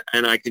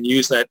and I can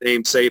use that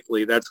name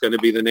safely, that's going to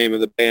be the name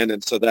of the band.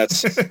 And so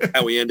that's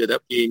how we ended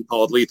up being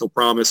called Lethal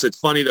Promise. It's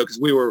funny though, because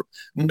we were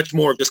much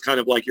more of just kind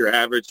of like your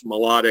average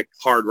melodic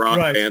hard rock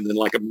band than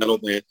like a metal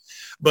band.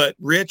 But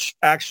Rich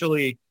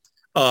actually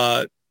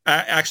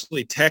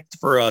teched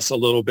for us a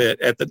little bit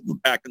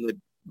back in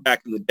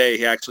the day.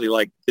 He actually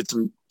did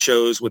some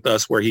shows with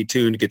us where he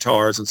tuned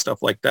guitars and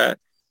stuff like that.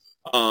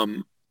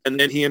 And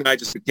then he and I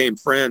just became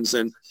friends.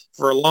 And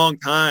for a long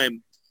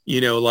time,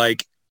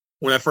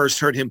 when I first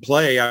heard him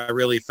play, I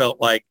really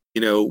felt like,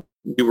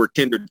 we were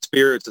kindred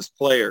spirits as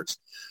players.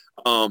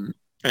 And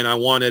I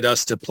wanted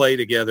us to play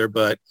together,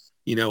 but,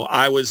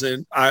 I was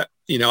in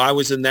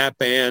that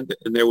band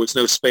and there was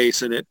no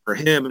space in it for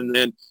him. And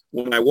then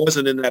when I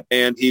wasn't in that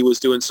band, he was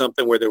doing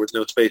something where there was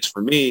no space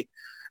for me.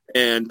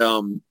 And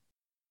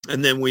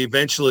then we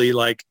eventually,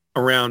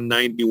 around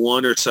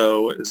 91 or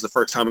so, is the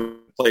first time I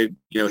played,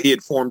 he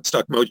had formed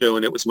Stuck Mojo,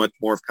 and it was much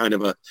more of kind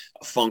of a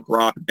funk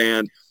rock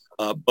band.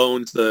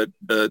 Bones, the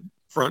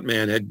front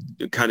man, had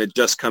kind of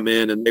just come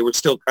in, and they were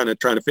still kind of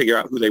trying to figure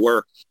out who they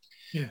were.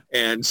 Yeah.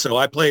 And so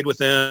I played with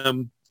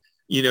them,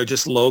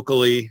 just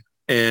locally.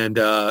 And,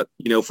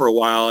 for a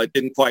while, it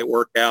didn't quite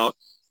work out.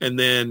 And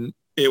then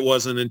it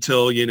wasn't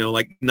until,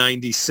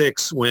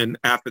 96, when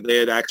after they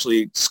had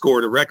actually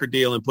scored a record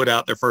deal and put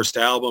out their first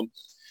album,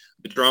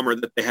 the drummer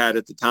that they had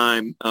at the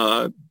time,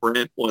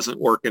 Brent,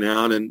 wasn't working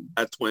out. And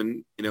that's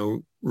when,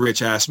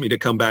 Rich asked me to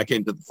come back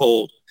into the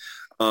fold.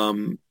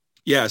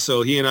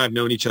 So he and I have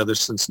known each other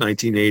since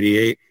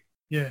 1988.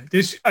 Yeah,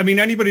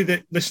 anybody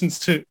that listens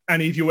to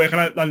any of your work,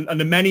 and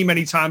the many,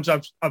 many times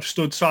I've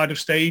stood side of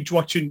stage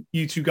watching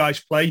you two guys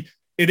play,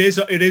 it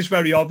is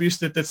very obvious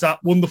that there's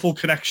that wonderful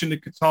connection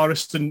that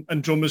guitarists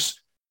and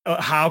drummers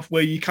have,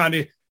 where you kind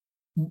of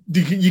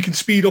you can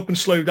speed up and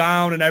slow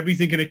down and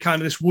everything, and it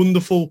kind of this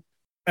wonderful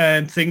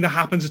thing that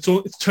happens.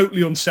 It's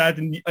totally unsaid,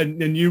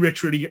 and you,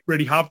 Rich,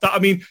 really have that. I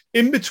mean,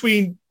 in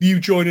between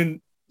you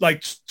joining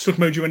Stuck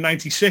Mojo in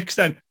 96,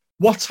 then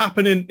what's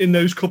happening in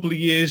those couple of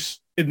years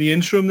in the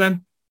interim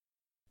then?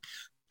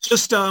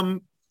 Just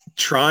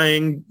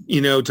trying,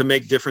 to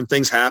make different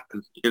things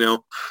happen.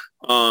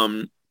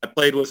 I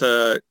played with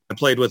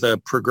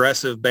a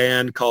progressive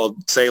band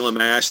called Salem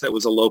Ash that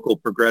was a local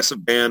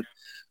progressive band,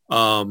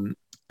 and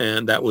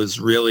that was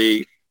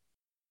really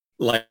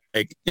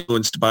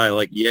influenced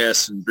by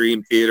Yes and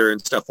Dream Theater and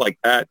stuff like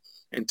that.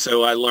 And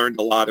so I learned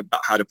a lot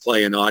about how to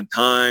play an odd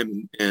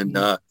time and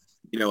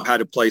how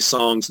to play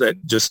songs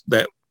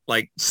that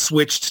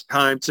switched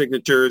time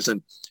signatures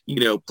and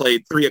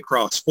played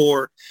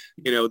 3/4,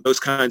 those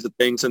kinds of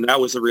things. And that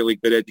was a really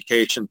good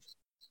education.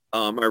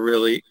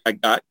 I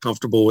got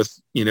comfortable with,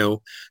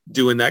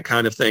 doing that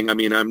kind of thing. I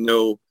mean, I'm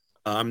no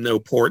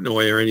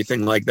Portnoy or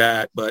anything like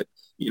that, but,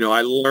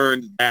 I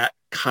learned that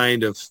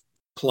kind of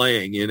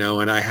playing,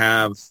 and I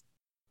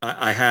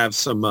have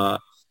some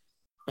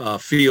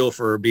feel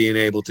for being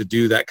able to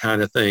do that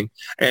kind of thing.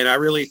 And I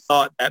really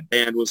thought that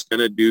band was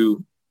going to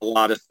do a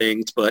lot of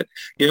things, but,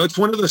 it's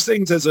one of those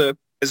things as a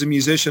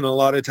musician, a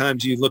lot of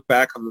times you look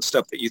back on the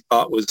stuff that you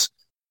thought was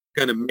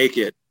going to make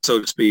it,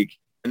 so to speak,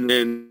 And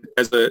then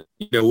as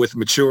with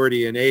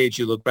maturity and age,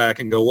 you look back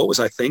and go, what was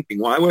I thinking?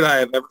 Why would I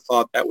have ever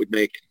thought that would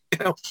make it?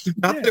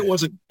 Not that it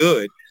wasn't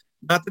good,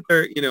 not that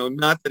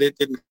not that it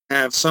didn't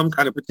have some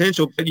kind of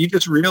potential, but you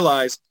just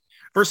realize,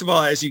 first of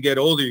all, as you get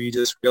older, you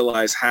just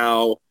realize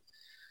how,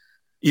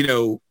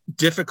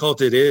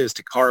 difficult it is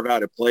to carve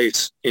out a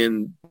place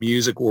in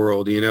music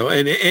world,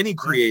 and any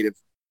creative,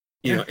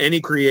 any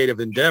creative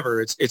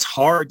endeavor, it's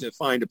hard to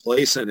find a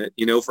place in it.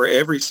 For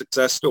every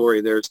success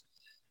story, there's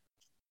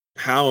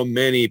how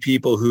many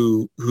people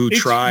who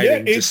tried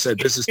and just said,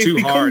 this is too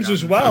hard.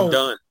 I'm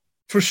done.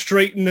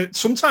 Frustrating that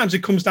sometimes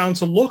it comes down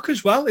to luck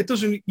as well.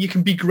 You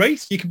can be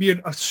great. You can be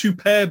a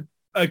superb,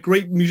 a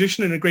great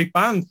musician in a great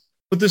band,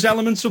 but there's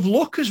elements of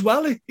luck as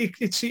well.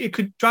 It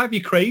could drive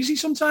you crazy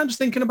sometimes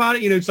thinking about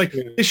it. It's like,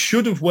 this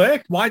should have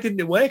worked. Why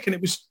didn't it work?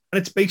 And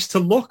it's based to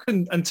luck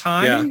and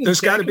timing. Yeah, there's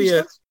got to be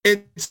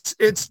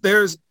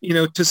there's,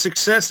 to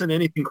success in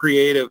anything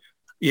creative,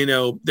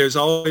 there's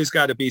always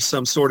got to be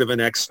some sort of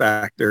an X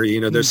factor.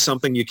 There's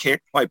something you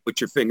can't quite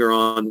put your finger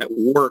on that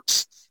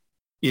works,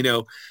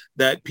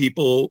 that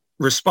people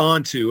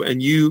respond to.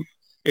 And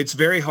it's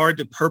very hard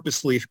to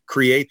purposely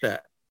create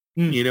that.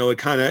 It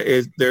kind of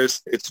is,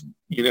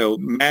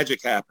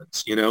 magic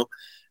happens,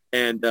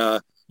 and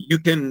you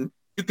can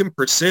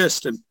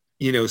persist and,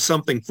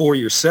 something for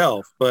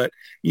yourself. But,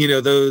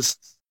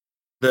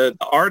 the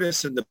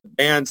artists and the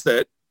bands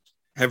that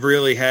have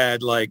really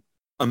had like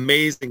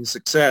amazing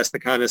success, the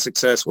kind of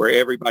success where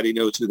everybody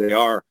knows who they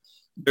are,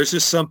 there's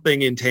just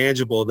something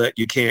intangible that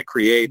you can't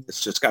create.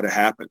 It's just got to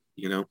happen,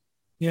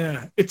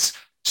 Yeah.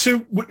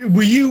 So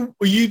were you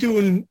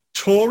doing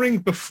touring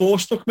before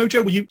Stuck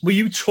Mojo? Were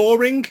you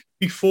touring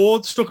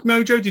before Stuck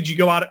Mojo? Did you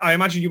go out? I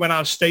imagine you went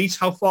out of state.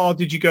 How far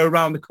did you go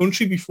around the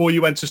country before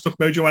you went to Stuck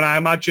Mojo? And I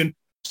imagine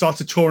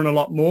started touring a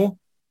lot more.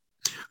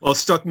 Well,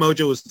 Stuck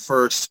Mojo was the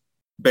first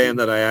band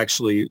that I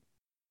actually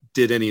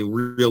did any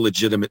real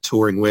legitimate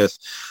touring with.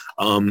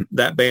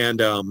 That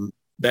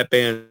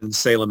band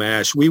Salem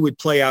Ash, we would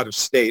play out of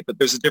state, but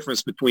there's a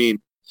difference between,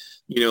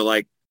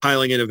 like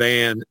piling in a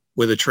van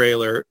with a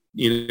trailer,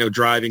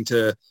 driving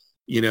to,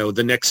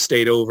 the next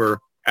state over,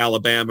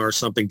 Alabama or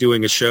something,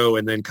 doing a show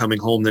and then coming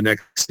home the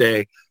next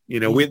day.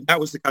 That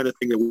was the kind of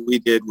thing that we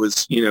did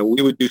was,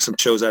 we would do some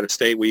shows out of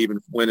state. We even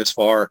went as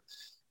far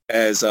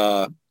as,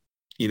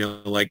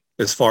 like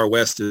as far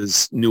west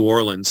as New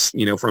Orleans,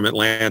 from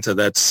Atlanta.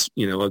 That's,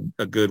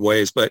 a good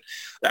ways. But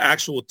the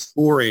actual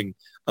touring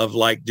of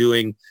like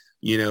doing,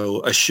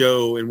 a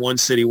show in one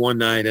city one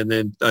night and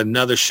then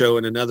another show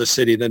in another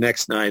city the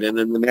next night and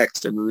then the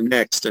next and the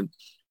next and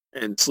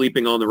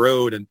sleeping on the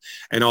road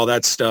and all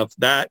that stuff,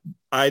 that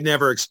I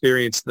never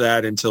experienced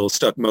that until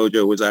Stuck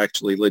Mojo was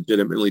actually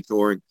legitimately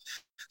touring.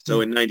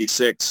 So in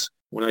 96,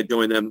 when I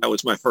joined them, that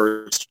was my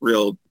first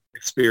real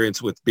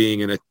experience with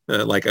being in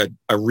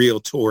a real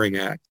touring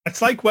act.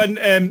 It's like when,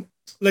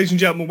 ladies and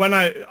gentlemen, when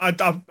I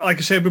like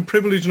I say, I've been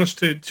privileged enough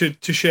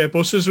to share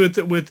buses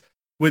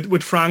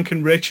with Frank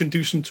and Rich and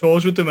do some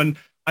tours with them. And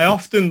I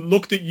often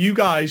looked at you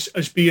guys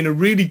as being a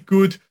really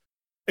good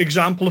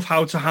example of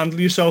how to handle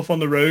yourself on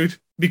the road,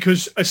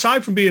 because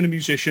aside from being a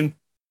musician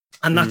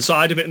and that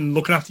side of it and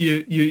looking after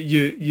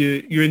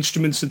your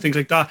instruments and things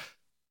like that,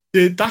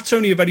 that's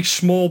only a very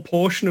small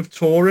portion of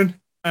touring.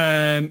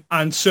 And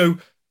so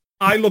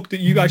I looked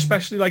at you guys,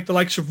 especially like the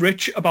likes of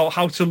Rich, about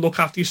how to look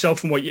after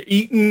yourself and what you're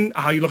eating,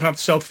 how you're looking after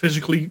yourself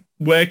physically,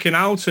 working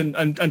out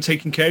and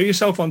taking care of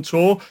yourself on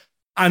tour.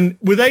 And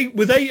were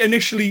they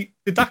initially,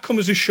 did that come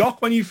as a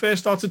shock when you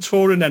first started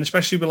touring then,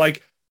 especially with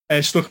like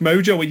Stuck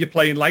Mojo, where you're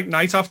playing like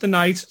night after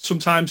night,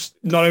 sometimes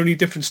not only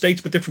different states,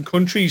 but different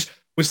countries?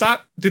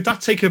 Did that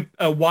take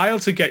a while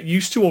to get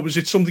used to, or was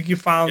it something you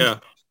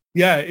found?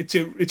 Yeah, it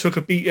took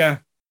a beat. Yeah.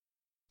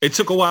 It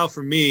took a while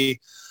for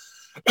me.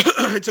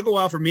 It took a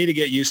while for me to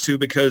get used to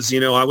because,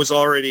 I was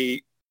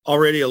already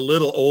a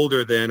little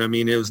older then. I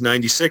mean, it was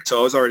 96. So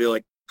I was already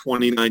like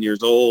 29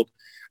 years old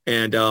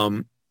and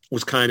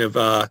was kind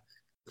of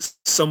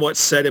somewhat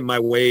set in my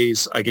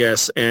ways, I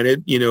guess. And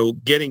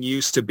it, getting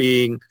used to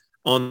being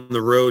on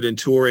the road and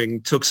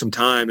touring took some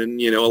time.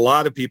 And, a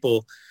lot of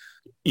people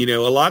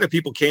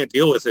can't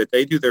deal with it.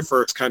 They do their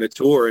first kind of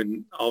tour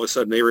and all of a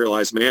sudden they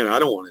realize, man, I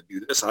don't want to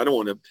do this. I don't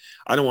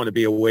want to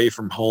be away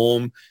from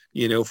home,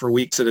 for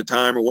weeks at a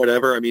time or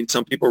whatever. I mean,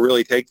 some people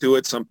really take to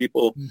it. Some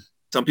people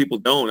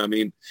don't. I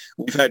mean,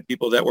 we've had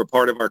people that were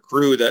part of our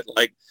crew that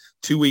like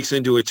 2 weeks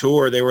into a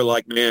tour, they were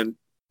like, man,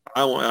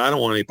 I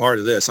don't want any part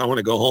of this. I want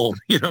to go home,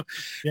 Yeah.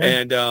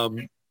 And,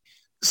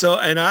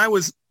 I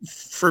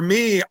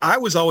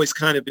was always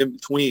kind of in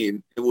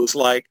between. It was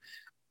like,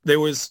 there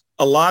was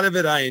a lot of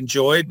it I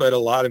enjoyed, but a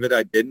lot of it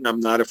I didn't.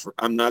 I'm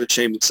not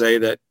ashamed to say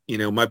that,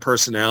 my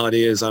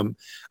personality is I'm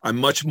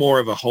much more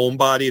of a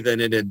homebody than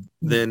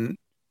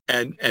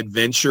an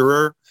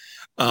adventurer.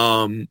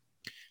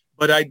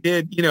 But I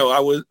did, I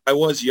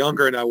was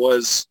younger and I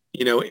was,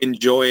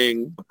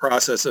 enjoying the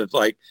process of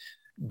like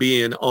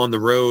being on the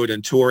road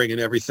and touring and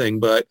everything.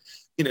 But,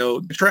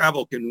 the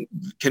travel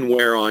can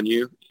wear on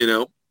you,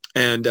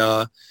 and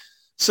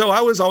So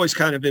I was always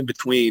kind of in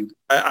between.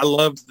 I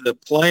loved the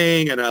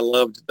playing and I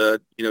loved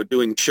the,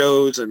 doing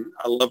shows and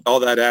I loved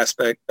all that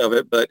aspect of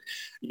it. But,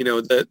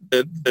 the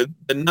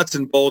nuts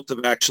and bolts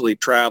of actually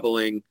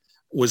traveling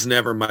was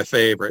never my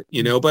favorite,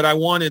 but I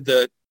wanted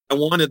the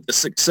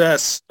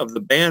success of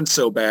the band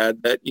so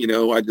bad that,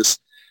 I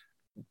just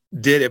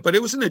did it. But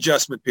it was an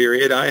adjustment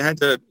period. I had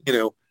to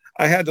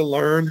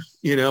learn,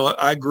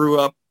 I grew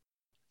up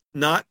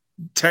not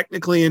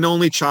technically an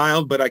only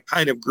child, but I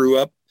kind of grew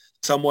up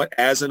somewhat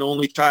as an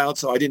only child.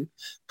 So I didn't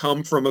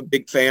come from a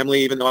big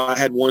family, even though I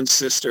had one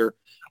sister.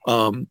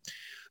 I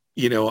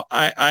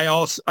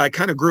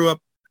kind of grew up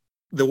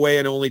the way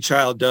an only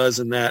child does,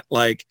 in that,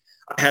 like,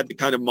 I had the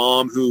kind of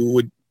mom who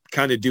would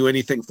kind of do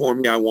anything for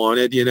me I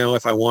wanted.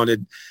 If I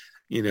wanted,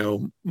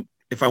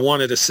 if I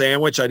wanted a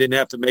sandwich, I didn't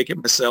have to make it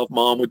myself.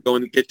 Mom would go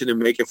in the kitchen and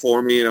make it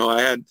for me.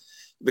 I had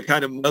the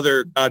kind of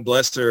mother, God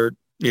bless her,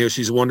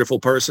 she's a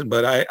wonderful person,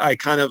 but I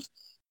kind of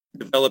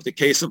developed a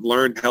case of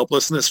learned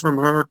helplessness from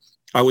her.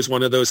 I was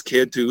one of those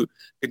kids who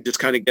could just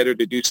kind of get her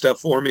to do stuff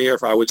for me, or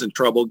if I was in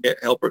trouble,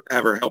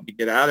 have her help me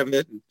get out of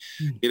it. And,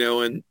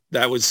 and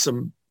that was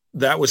some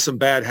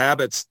bad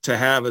habits to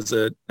have as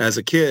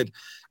a kid.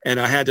 And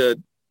I had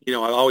to, I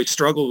always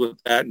struggled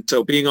with that. And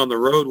so being on the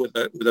road with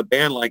a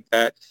band like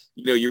that,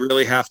 you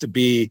really have to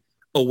be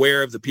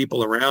aware of the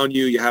people around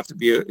you. You have to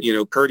be,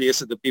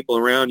 courteous of the people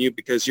around you,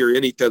 because you're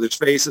in each other's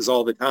faces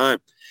all the time.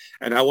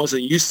 And I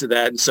wasn't used to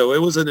that. And so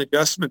it was an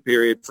adjustment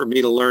period for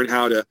me to learn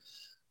how to,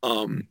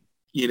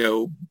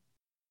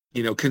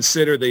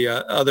 consider the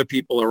other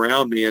people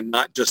around me and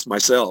not just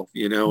myself,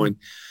 and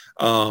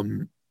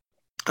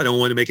I don't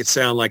want to make it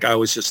sound like I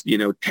was just,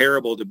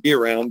 terrible to be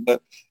around,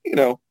 but,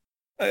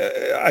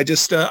 I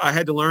just, I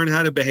had to learn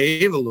how to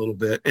behave a little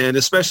bit. And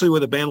especially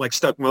with a band like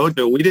Stuck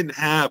Mojo, we didn't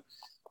have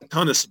a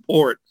ton of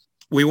support.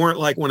 We weren't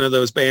like one of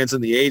those bands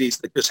in the 80s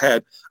that just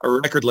had a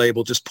record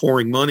label just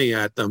pouring money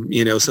at them,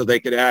 so they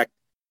could act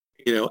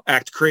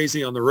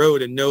crazy on the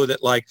road and know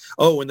that, like,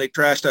 oh, when they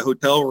trashed a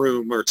hotel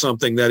room or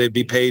something, that it'd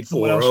be paid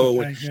for.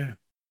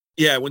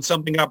 When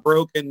something got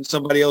broken,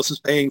 somebody else is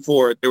paying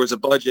for it. There was a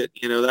budget,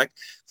 that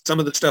some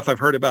of the stuff I've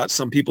heard about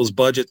some people's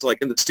budgets,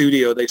 like in the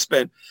studio, they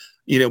spent,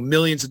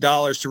 millions of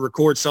dollars to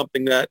record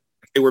something that,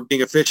 if they were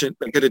being efficient,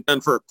 they could have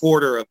done for a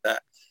quarter of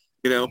that,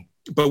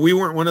 but we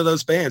weren't one of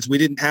those bands. We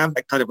didn't have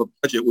that kind of a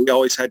budget. We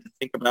always had to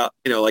think about,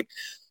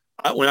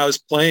 when I was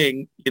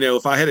playing,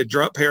 if I had a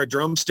pair of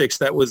drumsticks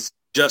that was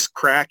just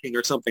cracking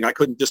or something, I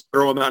couldn't just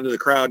throw them out into the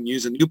crowd and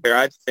use a new pair.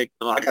 I had to think,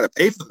 I got to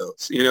pay for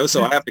those,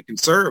 so I have to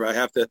conserve. I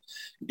have to,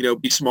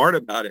 be smart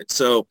about it.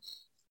 So,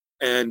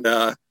 and,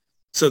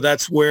 so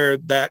that's where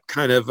that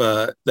kind of,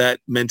 that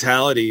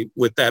mentality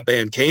with that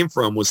band came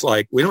from, was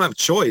like, we don't have a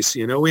choice.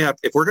 We have,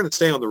 if we're going to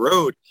stay on the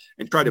road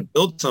and try to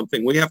build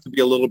something, we have to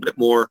be a little bit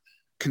more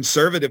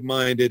conservative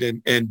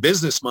minded and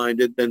business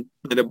minded than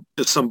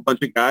just some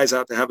bunch of guys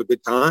out to have a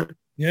good time.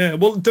 Yeah,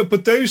 well,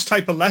 but those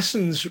type of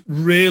lessons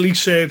really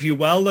serve you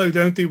well, though,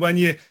 don't they? When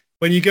you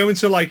go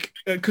into, like,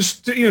 because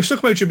Stuck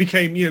Mojo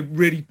became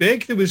really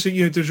big. There was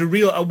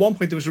at one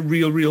point there was a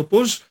real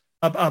buzz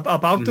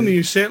about them.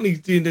 You certainly,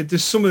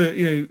 there's some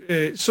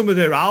of some of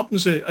their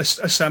albums are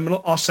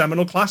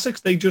seminal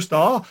classics. They just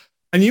are,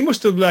 and you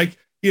must have, like,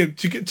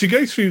 to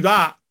go through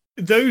that.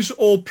 Those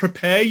all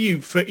prepare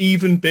you for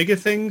even bigger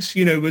things.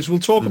 As we'll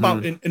talk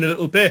about in a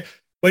little bit,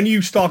 when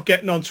you start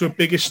getting onto a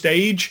bigger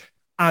stage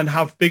and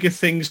have bigger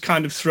things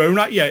kind of thrown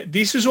at you.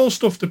 This is all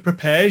stuff that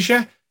prepares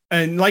you.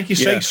 And like you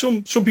say,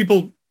 some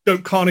people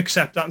can't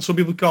accept that, and some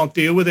people can't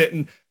deal with it.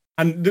 And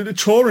the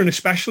touring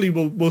especially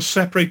will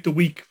separate the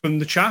wheat from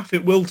the chaff.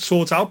 It will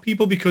sort out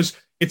people, because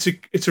it's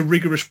a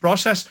rigorous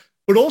process.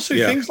 But also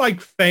things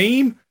like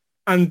fame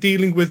and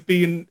dealing with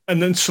being,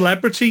 and then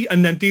celebrity,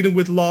 and then dealing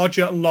with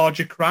larger and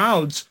larger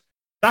crowds.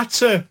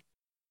 That's a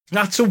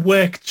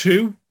work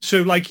too.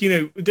 So, like,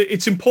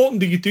 it's important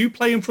that you do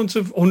play in front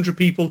of 100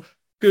 people.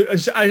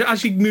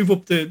 As you move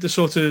up the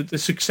sort of the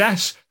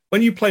success,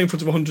 when you play in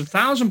front of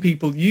 100,000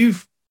 people,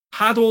 you've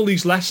had all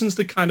these lessons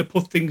that kind of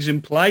put things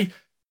in play.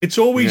 It's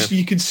always,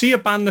 you can see a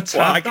band that's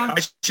had that.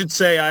 I should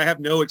say I have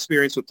no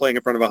experience with playing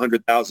in front of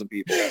 100,000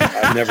 people.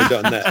 I've never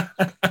done that.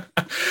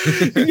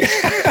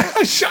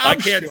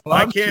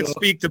 I can't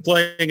speak to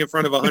playing in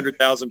front of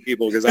 100,000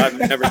 people, because I've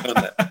never done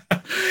that.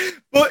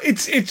 But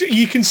it's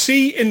you can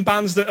see in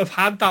bands that have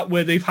had that,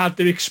 where they've had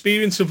their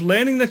experience of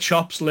learning their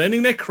chops,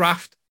 learning their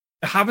craft,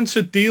 having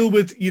to deal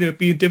with,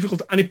 being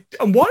difficult. And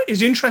what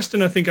is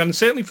interesting, I think, and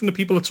certainly from the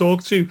people I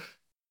talk to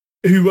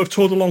who have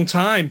toured a long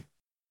time,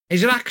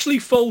 is it actually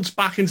folds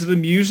back into the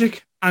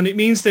music. And it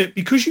means that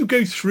because you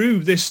go through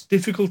this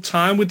difficult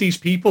time with these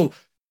people,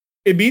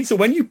 it means that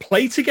when you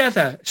play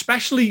together,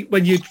 especially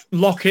when you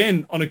lock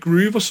in on a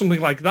groove or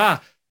something like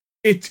that,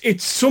 it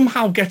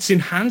somehow gets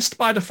enhanced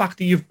by the fact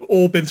that you've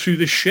all been through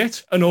this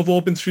shit and have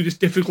all been through this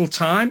difficult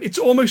time. It's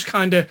almost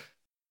kind of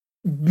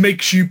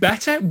makes you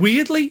better,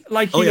 weirdly.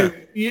 Like,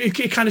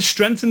 it kind of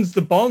strengthens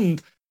the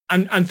bond,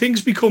 and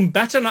things become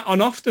better.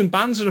 And often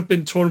bands that have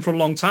been touring for a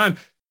long time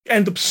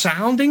end up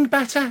sounding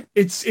better.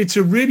 It's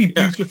a really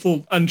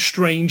beautiful and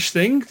strange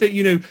thing that,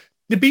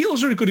 the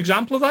Beatles are a good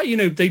example of that. You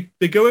know, they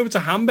go over to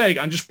Hamburg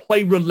and just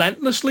play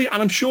relentlessly,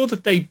 and I'm sure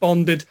that they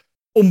bonded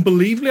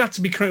unbelievably, had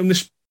to be creating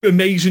this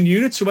amazing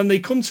unit. So when they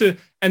come to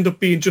end up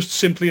being just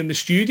simply in the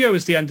studio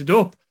as they ended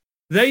up,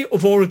 they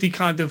have already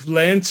kind of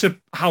learned to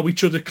how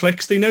each other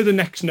clicks. They know the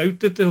next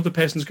note that the other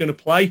person's going to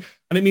play,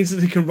 and it means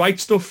that they can write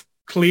stuff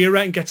clearer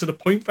and get to the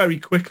point very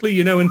quickly,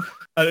 you know, and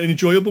an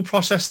enjoyable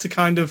process to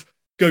kind of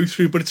go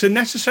through. But it's a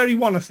necessary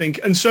one, I think.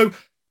 And so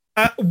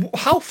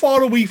how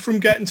far are we from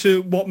getting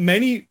to what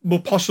many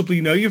will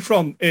possibly know you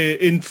from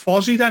in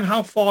Fozzy then?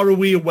 How far are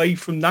we away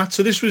from that?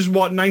 So this was,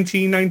 what,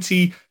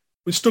 1990...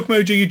 With Stuck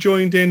Mojo, you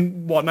joined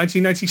in, what,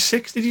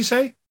 1996, did you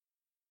say?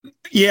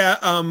 Yeah,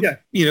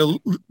 you know,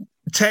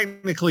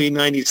 technically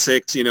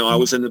 96, you know, I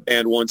was in the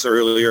band once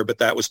earlier, but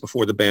that was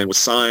before the band was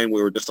signed.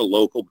 We were just a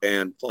local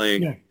band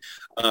playing.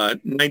 Yeah.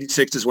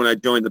 96 is when I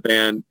joined the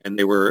band, and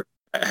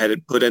I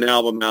had put an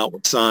album out,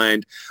 was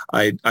signed.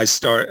 I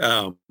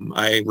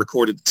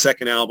recorded the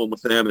second album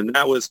with them, and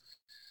that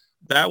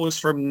was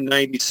from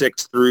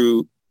 96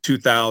 through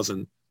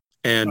 2000.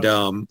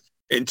 And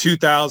in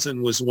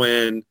 2000 was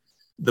when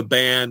the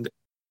band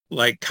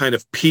like kind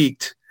of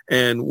peaked,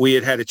 and we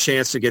had a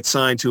chance to get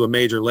signed to a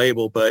major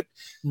label, but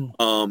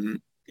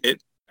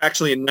it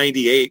actually in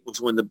 98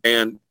 was when the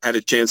band had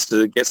a chance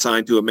to get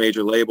signed to a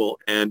major label,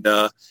 and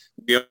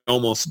we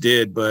almost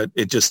did, but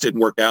it just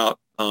didn't work out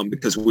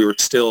because we were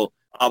still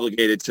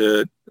obligated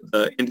to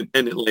the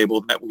independent label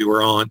that we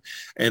were on,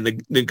 and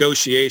the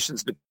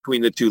negotiations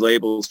between the two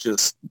labels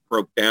just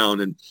broke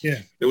down, and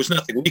there was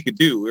nothing we could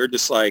do. We were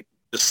just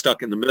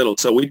stuck in the middle.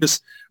 So we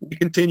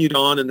continued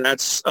on, and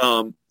that's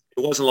it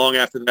wasn't long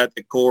after that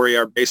Corey,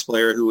 our bass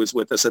player who was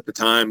with us at the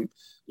time,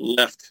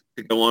 left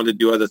to go on to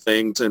do other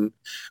things, and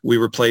we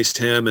replaced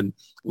him, and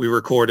we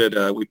recorded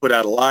we put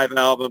out a live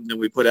album, and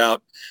we put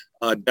out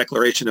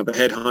Declaration of a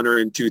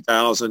Headhunter in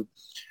 2000,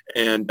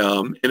 and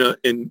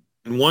in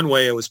one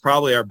way it was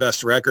probably our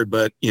best record,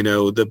 but you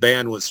know, the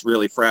band was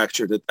really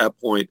fractured at that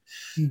point.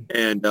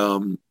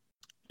 And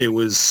it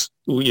was,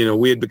 you know,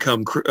 we had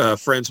become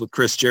friends with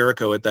Chris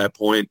Jericho at that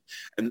point,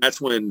 and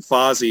that's when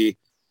Fozzy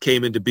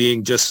came into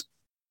being, just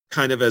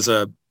kind of as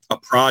a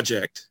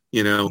project,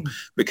 you know,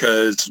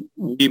 because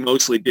we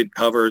mostly did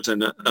covers,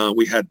 and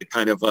we had the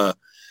kind of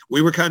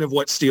we were kind of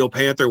what Steel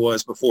Panther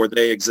was before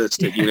they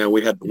existed. You know,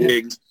 we had the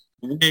wigs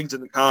and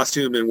the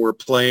costume, and we're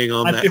playing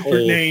on that different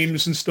whole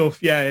names and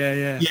stuff.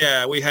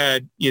 Yeah. We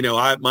had, you know,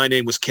 my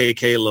name was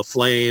KK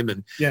LaFlame,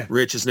 and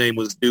Rich's name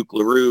was Duke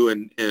LaRue,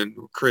 and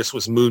Chris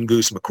was Moon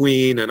Goose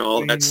McQueen, and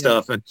all that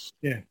stuff.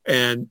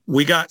 And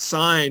we got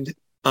signed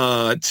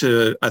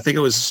to, I think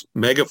it was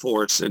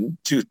Megaforce in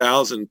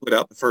 2000, put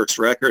out the first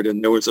record,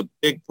 and there was a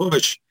big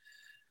push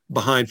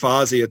behind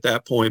Fozzy at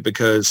that point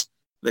because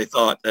they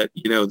thought that,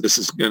 you know, this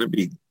is going to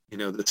be, you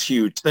know, this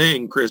huge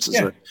thing. Chris is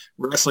a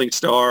wrestling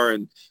star,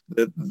 and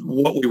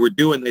what we were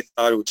doing, they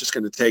thought it was just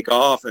going to take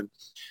off. And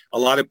a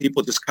lot of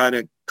people just kind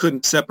of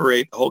couldn't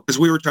separate the whole, because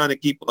we were trying to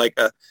keep like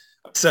a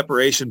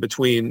separation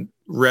between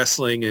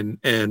wrestling and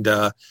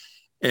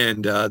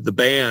the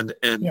band.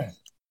 And,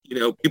 you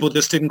know, people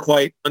just didn't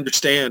quite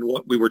understand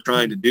what we were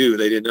trying to do.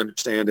 They didn't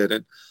understand it.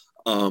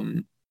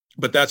 And,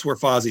 but that's where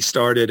Fozzy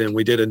started. And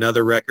we did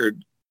another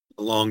record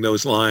along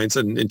those lines.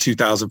 And in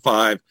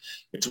 2005,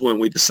 it's when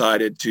we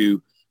decided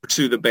to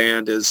pursue the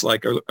band as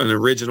like an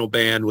original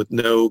band with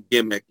no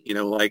gimmick, you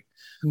know, like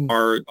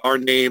our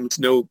names,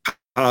 no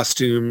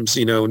costumes,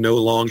 you know, no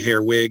long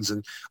hair wigs,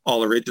 and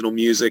all original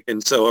music.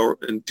 And so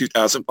in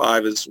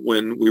 2005 is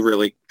when we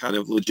really kind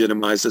of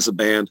legitimized as a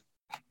band.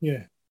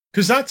 Yeah.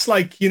 Because that's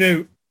like, you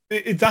know,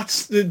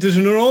 there's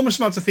an enormous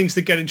amount of things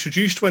that get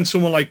introduced when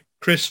someone like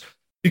Chris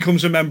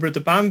becomes a member of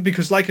the band,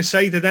 because like I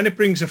say, then it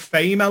brings a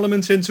fame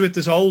element into it.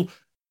 There's a whole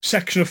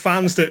section of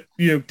fans that,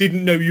 you know,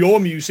 didn't know your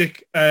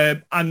music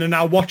and are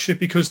now watching it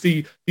because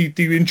they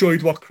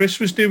enjoyed what Chris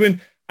was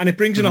doing, and it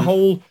brings in a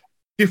whole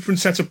different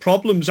set of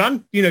problems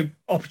and, you know,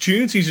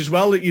 opportunities as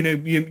well, that, you know,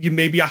 you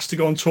may be asked to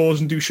go on tours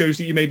and do shows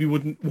that you maybe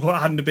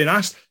hadn't have been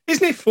asked.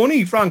 Isn't it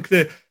funny, Frank,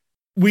 that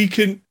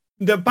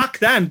back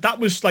then, that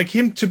was like,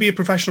 him to be a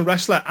professional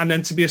wrestler and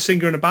then to be a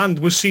singer in a band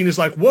was seen as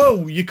like,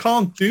 whoa, you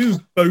can't do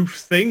both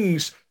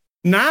things.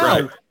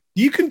 Now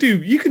you can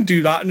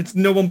do that, and it's,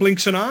 no one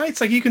blinks an eye. It's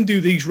like, you can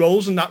do these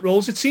roles and that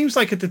roles. It seems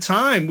like at the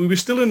time we were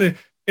still in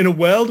a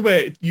world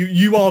where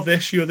you are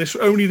this, you're this,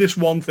 only this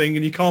one thing,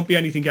 and you can't be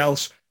anything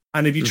else.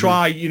 And if you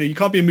try, you know, you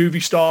can't be a movie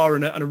star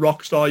and a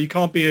rock star. You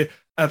can't be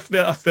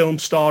a film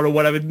star or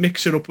whatever.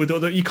 Mix it up with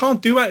other. You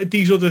can't do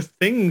these other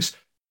things.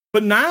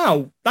 But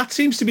now that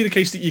seems to be the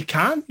case that you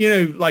can. You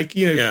know, like,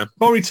 you know,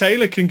 Corey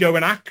Taylor can go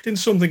and act in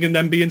something and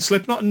then be in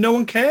Slipknot, and no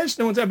one cares.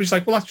 Everybody's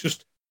like, well, that's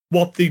just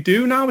what they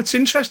do now. It's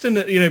interesting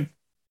that, you know,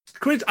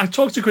 Chris, I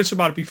talked to Chris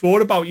about it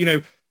before, about, you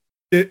know,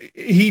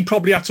 he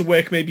probably had to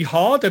work maybe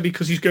harder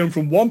because he's going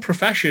from one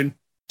profession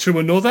to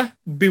another,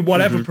 be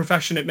whatever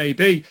profession it may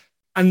be,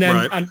 and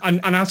then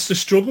and has to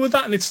struggle with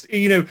that. And it's,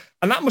 you know,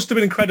 and that must have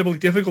been incredibly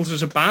difficult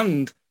as a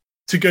band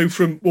to go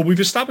from, well, we've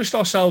established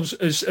ourselves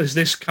as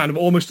this kind of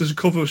almost as a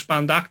cover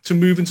band act, to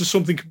move into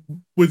something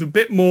with a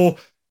bit more,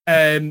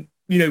 you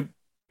know,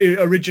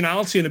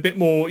 originality and a bit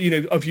more,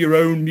 of your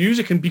own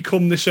music and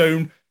become this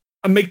own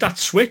and make that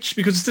switch,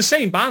 because it's the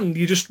same band.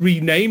 You're just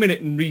renaming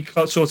it and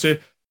sort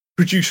of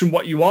producing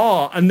what you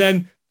are. And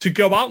then to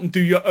go out and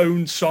do your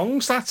own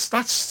songs,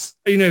 that's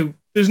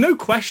there's no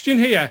question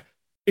here.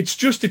 It's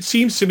just, it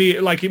seems to me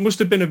like it must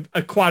have been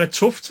a quite a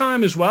tough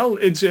time as well.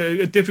 It's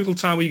a difficult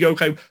time where you go,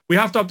 okay, we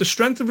have to have the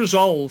strength of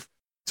resolve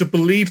to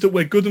believe that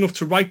we're good enough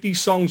to write these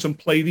songs and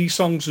play these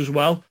songs as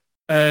well,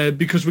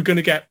 because we're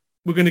going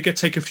to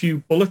take a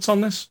few bullets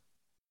on this.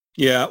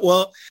 Yeah,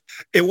 well,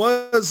 it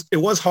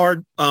was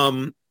hard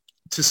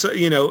to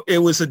say.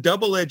 It was a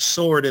double-edged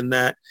sword in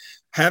that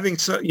having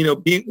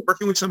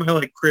working with somebody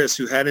like Chris,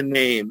 who had a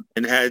name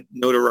and had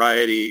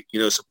notoriety,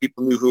 so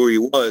people knew who he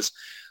was.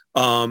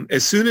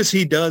 As soon as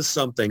he does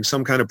something,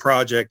 some kind of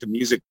project, a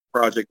music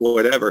project,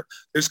 whatever,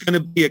 there's going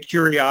to be a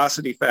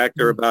curiosity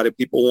factor about it.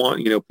 People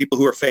want, people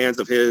who are fans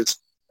of his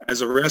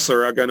as a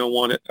wrestler are going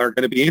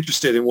to be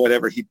interested in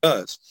whatever he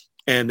does.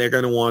 And they're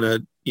going to want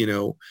to,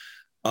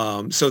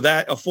 so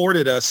that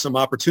afforded us a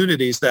lot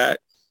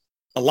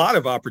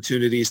of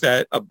opportunities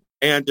that a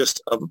band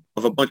just of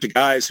a bunch of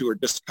guys who are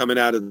just coming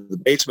out of the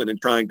basement and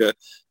trying to,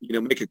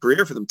 make a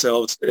career for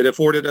themselves. It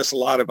afforded us a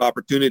lot of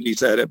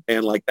opportunities that a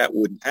band like that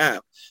wouldn't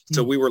have.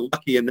 So we were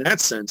lucky in that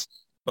sense.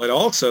 But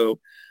also,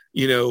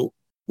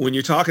 when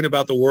you're talking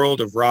about the world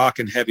of rock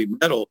and heavy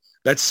metal,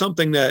 that's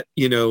something that,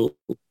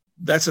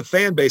 that's a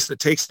fan base that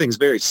takes things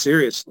very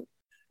seriously,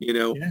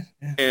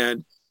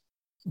 and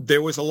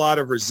there was a lot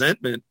of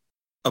resentment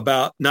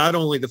about not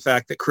only the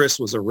fact that Chris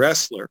was a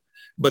wrestler,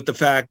 but the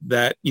fact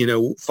that,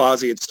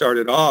 Fozzy had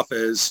started off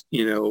as,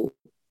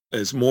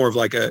 as more of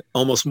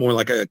almost more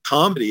like a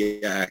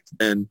comedy act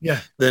than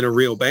a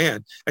real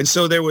band. And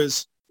so there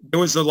was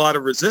a lot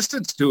of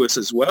resistance to us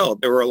as well.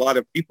 There were a lot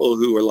of people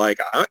who were like,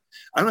 I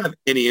don't have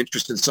any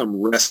interest in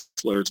some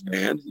wrestlers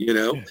band,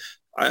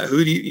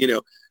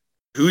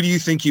 who do you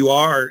think you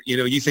are?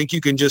 You think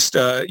you can just,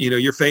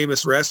 you're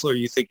famous wrestler.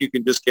 You think you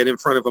can just get in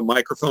front of a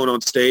microphone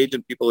on stage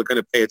and people are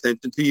going to pay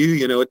attention to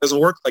you. It doesn't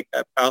work like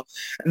that, pal.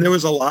 And there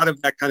was a lot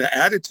of that kind of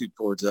attitude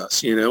towards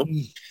us,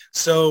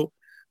 So,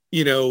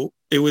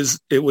 it was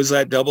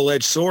that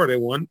double-edged sword.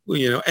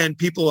 And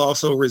people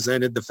also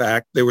resented the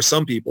fact, there were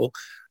some people,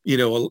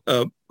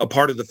 a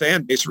part of the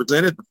fan base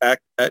resented the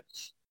fact that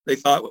they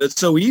thought, well, it's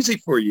so easy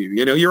for you.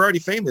 You're already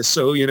famous.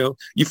 So, you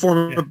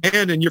form a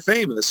band and you're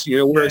famous,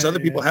 whereas other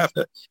people have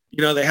to,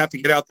 they have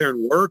to get out there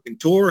and work and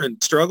tour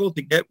and struggle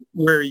to get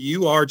where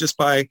you are just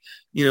by,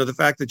 the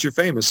fact that you're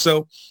famous.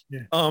 So,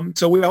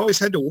 so we always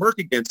had to work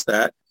against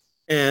that.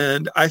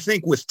 And I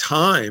think with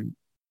time,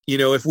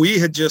 if we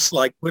had just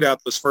put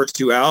out those first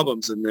two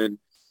albums and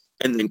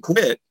then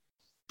quit,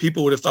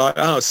 people would have thought,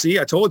 oh, see,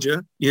 I told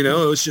you, it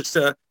was just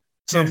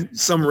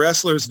some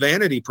wrestler's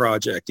vanity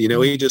project.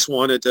 He just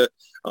wanted to,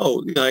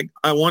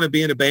 I want to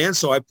be in a band,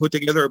 so I put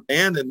together a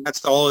band, and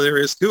that's all there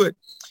is to it.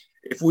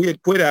 If we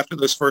had quit after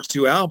those first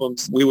two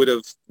albums, we would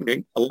have,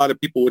 a lot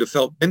of people would have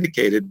felt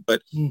vindicated,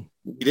 but we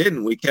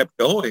didn't. We kept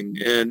going.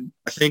 And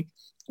I think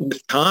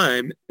with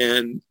time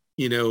and,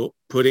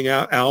 putting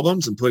out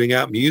albums and putting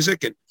out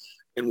music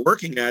and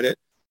working at it,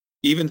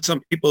 even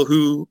some people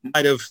who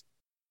might have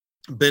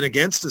been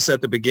against us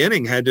at the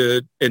beginning had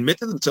to admit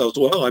to themselves,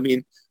 well,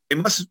 they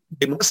must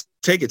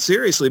take it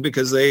seriously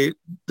because they're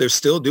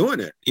still doing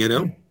it,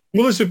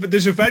 Well,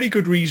 there's a very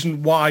good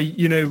reason why,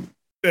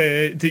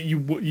 that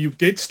you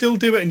did still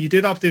do it and you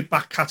did have the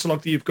back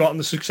catalogue that you've got and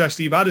the success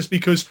that you've had, is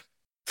because,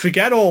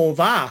 forget all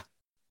that,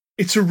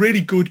 it's a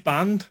really good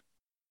band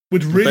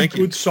with really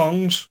good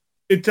songs.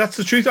 That's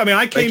the truth.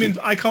 I came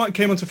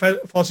onto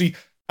Fozzy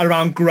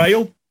around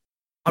Grail,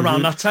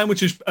 around that time,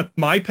 which is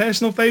my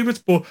personal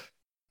favourite, but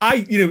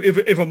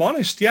if I'm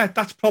honest,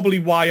 that's probably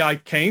why I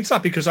came to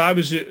that, because I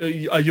was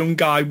a young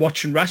guy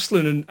watching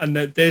wrestling, and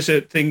there's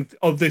a thing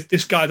of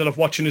this guy that I'm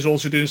watching is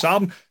also doing this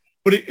album.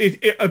 But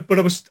but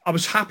I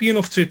was happy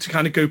enough to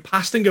kind of go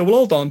past and go, well,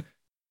 hold on,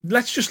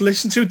 let's just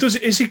listen to it.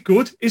 Is it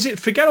good?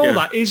 Forget all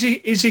that. Is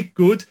it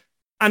good?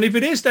 And if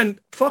it is, then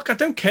fuck, I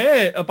don't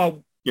care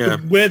about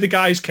where the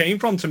guys came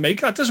from to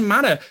make that. It doesn't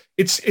matter.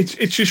 It's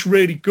just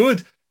really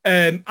good.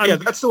 And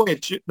that's the way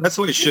it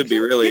should be,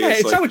 really. Yeah,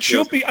 it's how it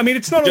should be.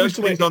 It's not always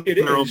the way it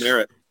is. Own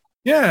merit.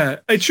 Yeah,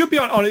 it should be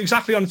on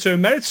exactly on its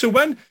own merit. So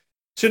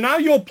now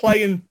you're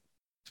playing,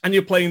 and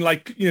you're playing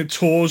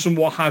tours and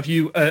what have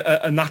you,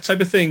 and that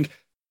type of thing.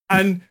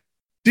 And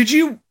did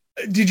you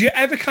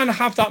ever kind of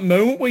have that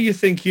moment where you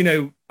think,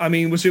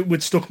 was it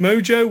with Stuck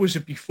Mojo? Was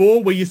it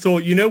before, where you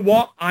thought, you know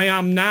what, I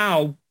am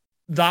that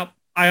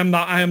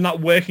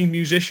working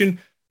musician.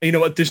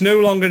 There's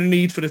no longer a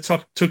need for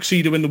the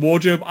tuxedo in the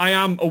wardrobe. I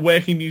am a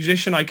working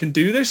musician. I can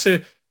do this.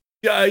 Did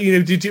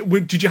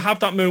you have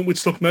that moment with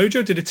Stuck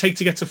Mojo? Did it take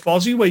to get to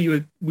Fozzy, where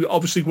you were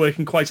obviously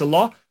working quite a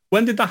lot?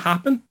 When did that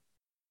happen?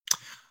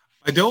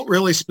 I don't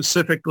really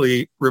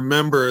specifically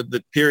remember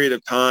the period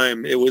of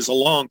time. It was a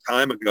long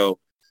time ago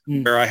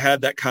where I had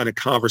that kind of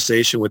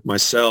conversation with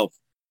myself,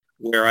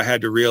 where I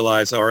had to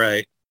realize, all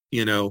right,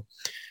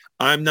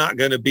 I'm not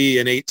going to be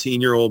an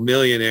 18-year-old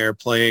millionaire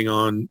playing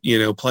on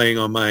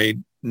my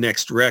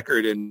next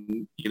record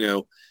and,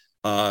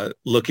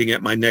 looking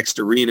at my next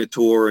arena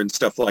tour and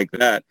stuff like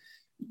that,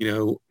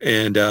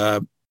 and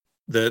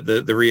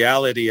the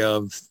reality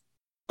of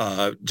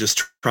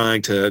just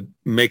trying to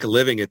make a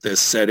living at this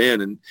set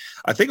in. And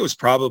I think it was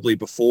probably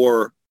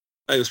before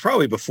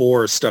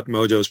Stuck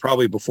Mojo. It was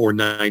probably before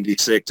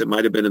 96. It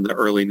might have been in the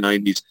early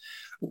 90s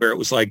where it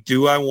was like,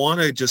 do I want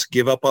to just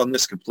give up on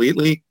this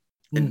completely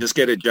and just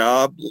get a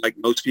job like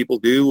most people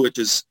do, which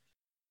is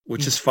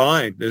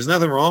fine. There's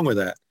nothing wrong with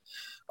that.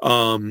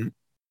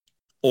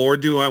 Or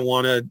do I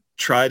want to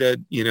try to,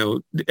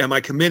 am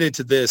I committed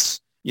to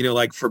this,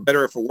 like for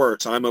better or for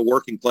worse? I'm a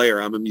working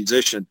player. I'm a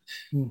musician.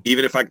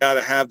 Even if I got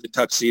to have the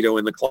tuxedo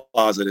in the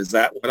closet, is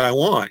that what I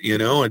want?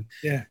 And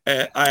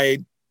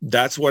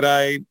that's what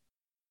I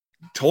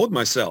told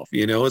myself,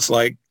 it's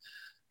like,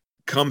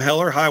 come hell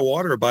or high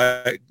water,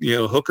 by,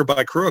 hook or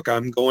by crook,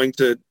 I'm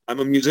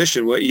a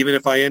musician. Well, even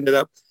if I ended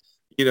up,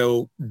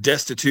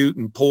 destitute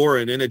and poor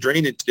and in a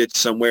drainage ditch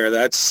somewhere,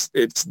 it's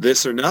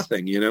this or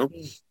nothing,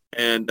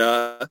 and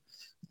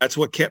that's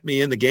what kept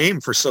me in the game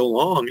for so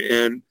long.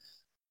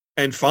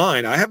 And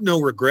fine, I have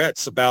no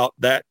regrets about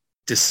that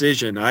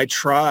decision. I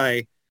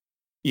try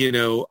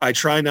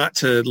not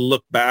to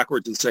look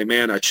backwards and say,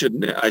 man, I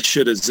should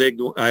have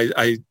zigged.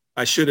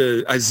 I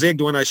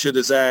zigged when I should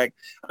have zagged.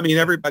 I mean,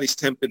 everybody's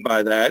tempted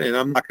by that. And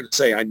I'm not going to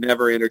say I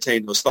never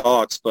entertained those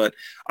thoughts, but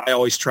I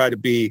always try to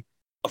be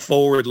a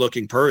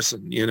forward-looking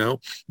person,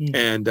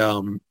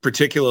 and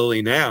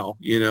particularly now,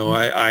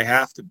 I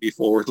have to be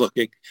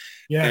forward-looking.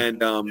 Yeah.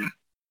 And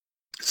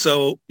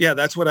so, yeah,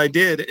 that's what I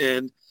did.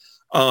 And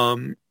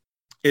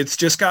it's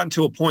just gotten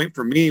to a point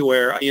for me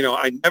where,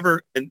 I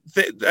never, and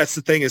that's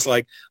the thing, is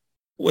like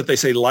what they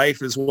say,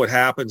 life is what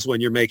happens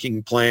when you're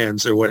making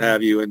plans or what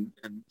have you. And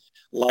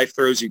life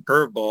throws you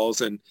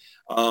curveballs. And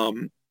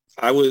when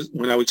I was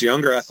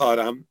younger, I thought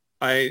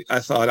I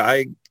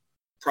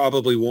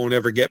probably won't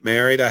ever get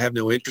married. I have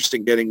no interest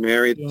in getting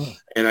married. Yeah.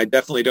 And I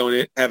definitely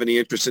don't have any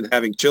interest in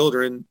having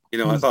children.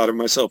 I thought of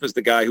myself as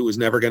the guy who was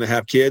never going to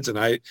have kids. And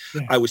I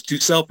was too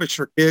selfish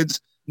for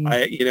kids. And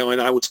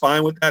I was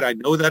fine with that. I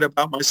know that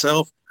about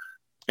myself.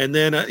 And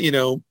then,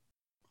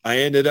 I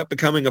ended up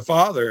becoming a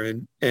father,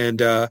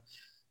 and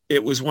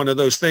it was one of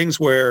those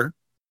things where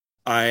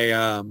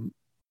I'm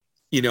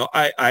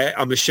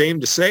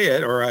ashamed to say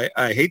it, or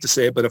I hate to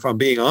say it, but if I'm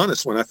being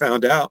honest, when I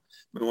found out,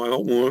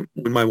 when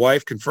my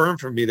wife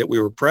confirmed for me that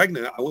we were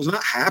pregnant, I was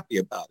not happy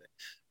about it,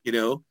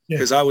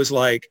 because I was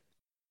like,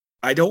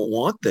 I don't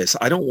want this.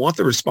 I don't want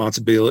the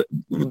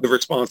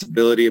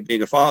responsibility of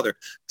being a father.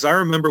 Because I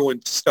remember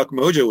when Stuck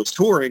Mojo was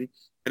touring,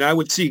 and I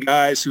would see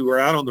guys who were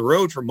out on the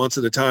road for months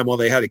at a time while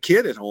they had a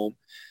kid at home.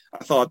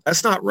 I thought,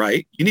 that's not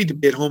right. You need to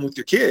be at home with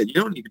your kid. You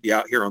don't need to be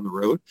out here on the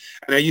road.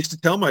 And I used to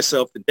tell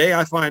myself, the day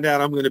I find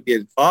out I'm going to be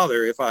a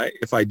father, if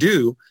I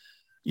do,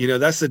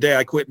 that's the day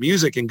I quit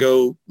music and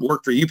go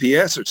work for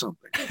UPS or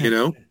something,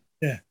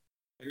 Yeah.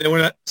 And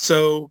then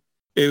so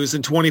it was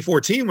in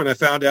 2014 when I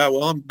found out,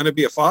 well, I'm going to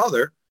be a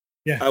father.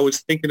 Yeah. I was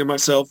thinking to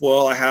myself,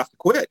 well, I have to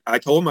quit. I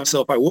told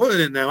myself I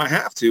would, and now I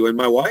have to. And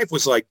my wife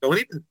was like, don't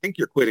even think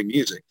you're quitting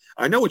music.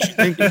 I know what you're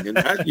thinking. And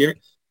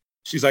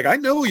she's like, I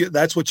know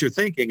that's what you're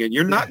thinking, and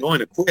you're not going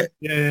to quit.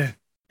 Yeah.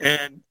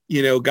 And,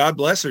 God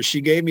bless her. She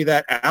gave me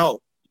that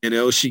out.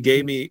 She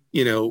gave me,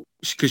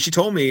 because she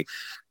told me,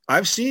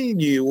 I've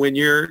seen you when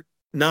you're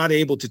not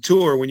able to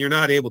tour, when you're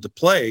not able to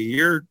play.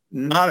 You're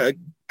not a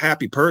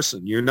happy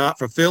person. You're not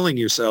fulfilling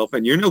yourself,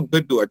 and you're no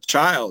good to a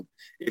child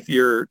if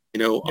you're,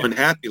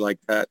 unhappy like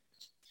that.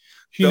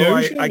 She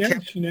knows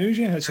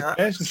you.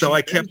 So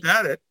I kept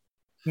at it.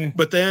 Yeah.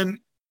 But then,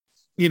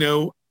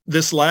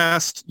 this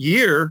last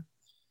year,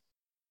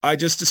 I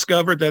just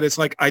discovered that it's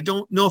like, I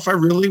don't know if I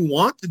really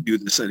want to do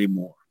this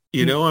anymore.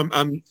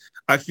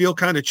 I feel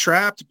kind of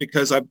trapped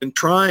because I've been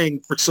trying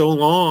for so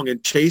long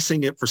and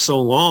chasing it for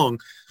so long.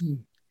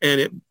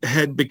 And it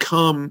had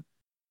become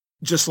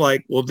just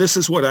like, well, this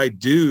is what I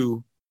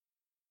do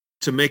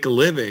to make a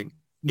living,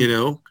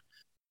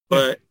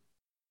 but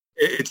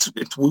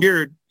it's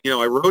weird.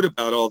 I wrote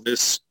about all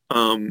this.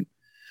 And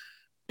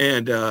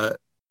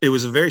it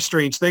was a very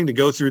strange thing to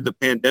go through the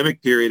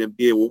pandemic period and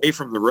be away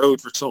from the road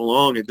for so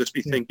long and just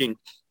be thinking,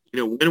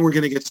 when are we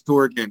going to get to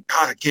tour again?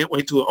 God, I can't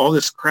wait till all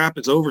this crap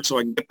is over so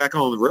I can get back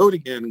on the road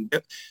again.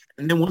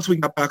 And then once we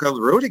got back on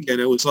the road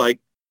again, it was like,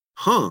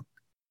 I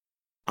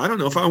don't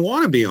know if I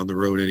want to be on the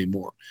road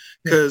anymore,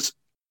 because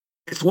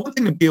it's one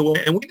thing to be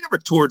away. And we never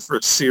toured for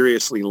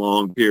seriously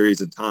long periods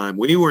of time.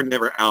 We were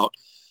never out.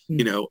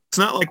 It's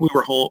not like we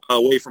were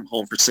away from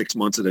home for 6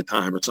 months at a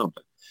time or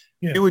something.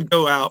 Yeah. We would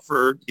go out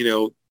for,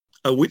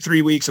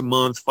 3 weeks, a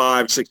month,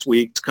 5, 6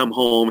 weeks, come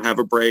home, have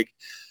a break,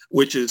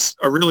 which is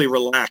a really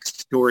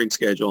relaxed touring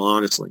schedule,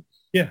 honestly.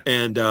 Yeah.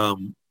 And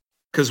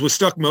because with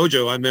Stuck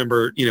Mojo, I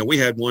remember, we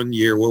had one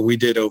year where we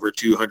did over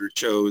 200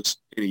 shows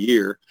in a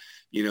year,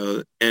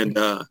 and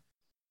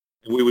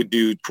we would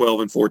do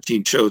 12 and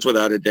 14 shows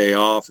without a day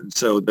off. And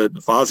so the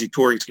Fozzy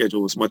touring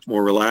schedule was much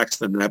more relaxed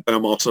than that. But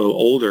I'm also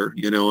older,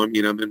 I'm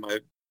in my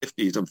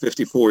 50s. I'm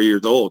 54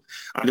 years old.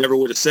 I never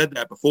would have said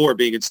that before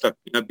being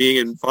being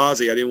in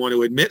Fozzy. I didn't want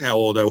to admit how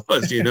old I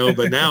was,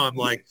 but now I'm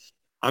like,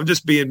 I'm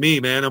just being me,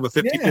 man. I'm a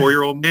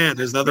 54-year-old man.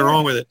 There's nothing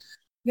wrong with it.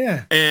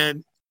 Yeah.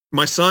 And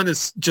my son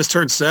is just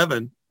turned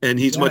 7 and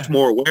he's much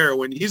more aware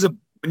when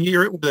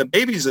the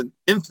baby's an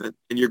infant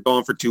and you're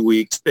gone for 2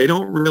 weeks, they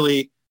don't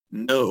really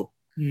know,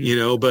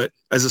 but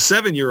as a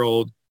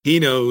 7-year-old, he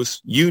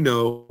knows,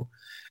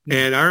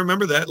 and I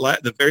remember that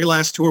the very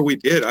last tour we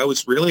did, I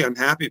was really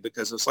unhappy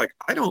because it's like,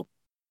 I don't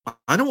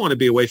want to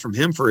be away from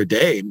him for a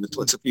day.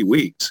 It's a few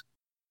weeks,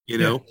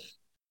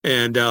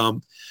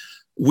 and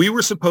we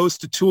were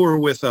supposed to tour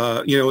with,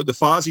 the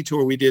Fozzy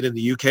tour we did in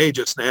the UK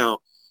just now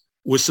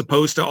was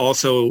supposed to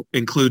also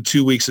include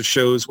 2 weeks of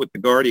shows with the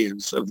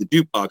Guardians of the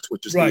Jukebox,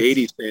 which is the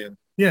 80s band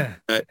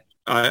that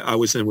I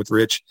was in with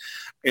Rich.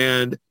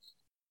 And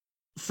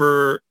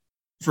for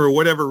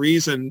whatever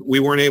reason, we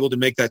weren't able to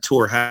make that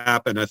tour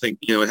happen. I think,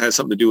 it has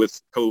something to do with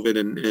COVID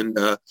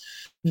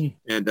and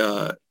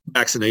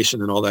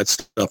vaccination and all that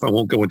stuff. I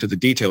won't go into the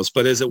details,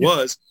 but as it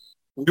was,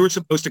 we were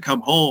supposed to come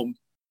home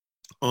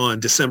on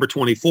December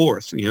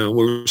 24th. We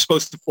were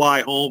supposed to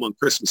fly home on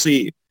Christmas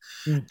Eve.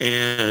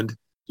 And,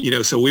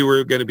 so we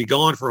were going to be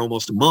gone for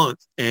almost a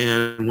month.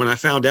 And when I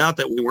found out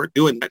that we weren't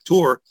doing that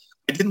tour,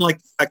 I didn't like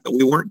the fact that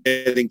we weren't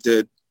getting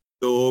to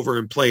go over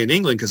and play in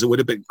England because it would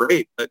have been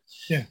great. But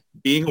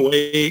being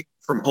away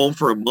from home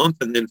for a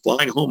month and then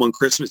flying home on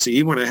Christmas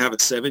Eve when I have a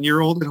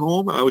 7-year-old at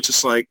home, I was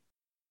just like,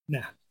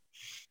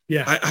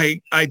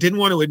 I didn't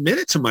want to admit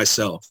it to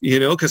myself,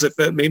 because it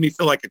made me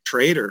feel like a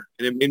traitor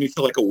and it made me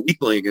feel like a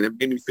weakling and it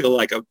made me feel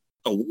like a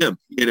wimp,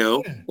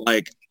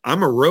 like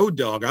I'm a road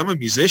dog. I'm a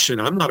musician.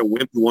 I'm not a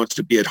wimp who wants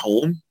to be at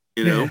home,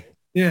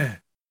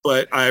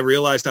 But I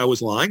realized I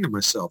was lying to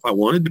myself. I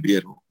wanted to be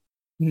at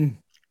home.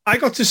 I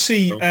got to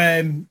see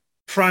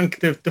Frank,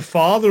 the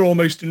father,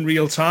 almost in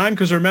real time,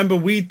 because I remember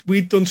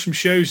we'd done some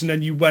shows and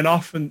then you went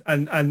off and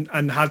he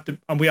had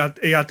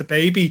the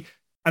baby,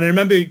 and I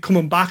remember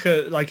coming back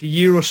like a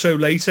year or so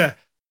later,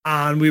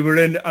 and we were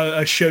in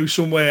a show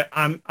somewhere,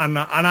 and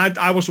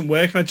I wasn't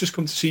working. I'd just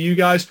come to see you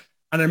guys,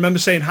 and I remember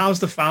saying, "How's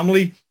the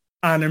family?"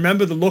 And I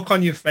remember the look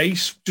on your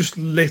face just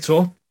lit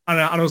up, and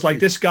I was like,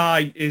 "This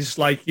guy is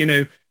like,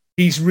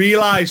 he's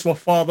realized what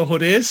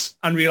fatherhood is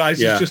and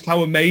realizes just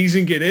how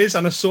amazing it is."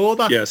 And I saw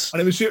that. Yes.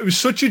 And it was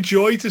such a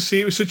joy to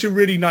see. It was such a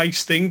really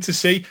nice thing to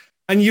see.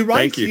 And you're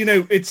right,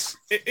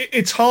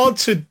 it's hard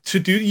to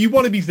do. You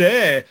want to be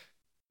there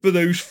for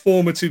those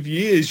formative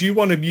years. You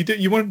want to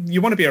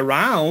be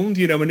around,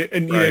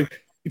 and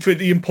for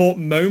the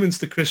important moments,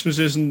 the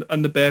Christmases and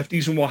the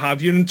birthdays and what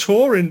have you. And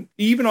touring,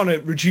 even on a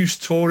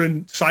reduced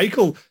touring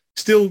cycle,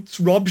 still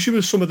robs you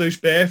of some of those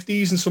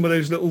birthdays and some of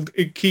those little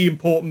key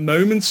important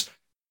moments.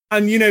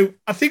 And,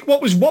 I think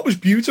what was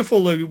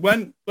beautiful, though,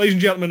 when, ladies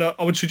and gentlemen,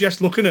 I would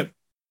suggest looking at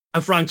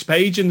Frank's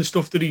page and the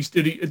stuff that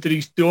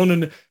he's done.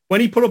 And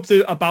when he put up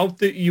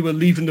that you were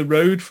leaving the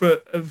road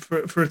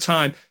for a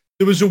time,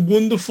 there was a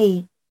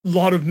wonderful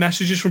lot of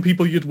messages from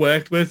people you'd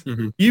worked with.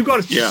 You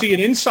got to see an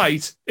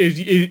insight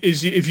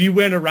if you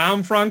went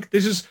around Frank.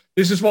 This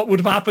is what would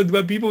have happened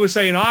when people were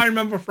saying, "I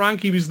remember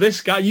Frank, he was this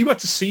guy." You got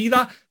to see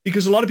that,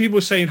 because a lot of people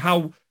were saying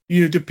how,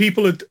 the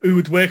people who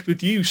had worked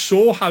with you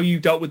saw how you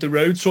dealt with the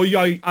road, saw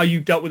how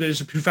you dealt with it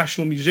as a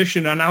professional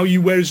musician and how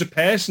you were as a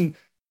person,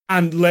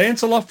 and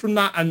learnt a lot from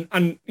that. And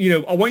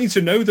I want you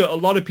to know that a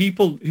lot of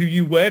people who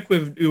you work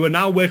with, who are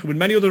now working with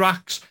many other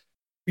acts,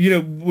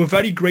 we're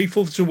very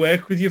grateful to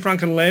work with you,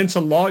 Frank, and learnt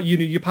a lot.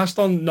 You passed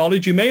on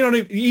knowledge. You may not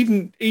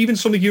even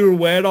something you were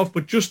aware of,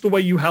 but just the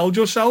way you held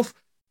yourself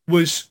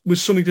was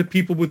something that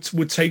people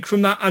would take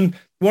from that. And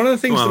one of the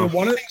things that I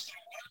want to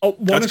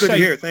That's good to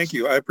hear. Thank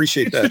you. I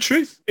appreciate that. It's the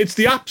truth. It's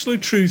the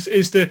absolute truth.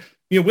 Is the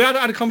we had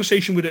a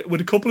conversation with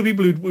a couple of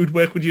people who'd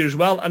worked with you as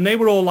well, and they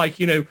were all like,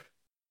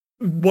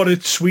 what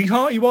a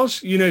sweetheart he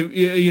was,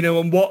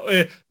 and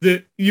what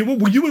you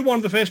were one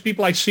of the first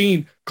people I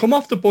seen come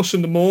off the bus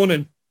in the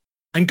morning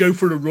and go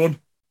for a run,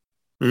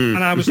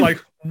 and I was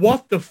like,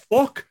 what the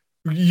fuck?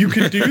 You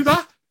can do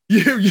that?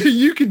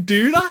 You can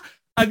do that?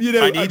 And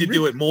I need to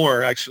do it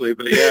more, actually,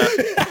 but yeah.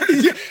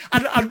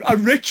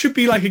 and Rich should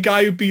be like a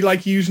guy who'd be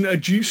like using a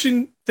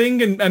juicing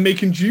thing and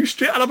making juice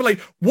straight. And I'd be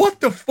like, what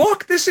the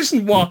fuck? This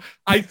isn't what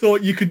I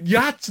thought you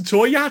had to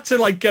tour. You had to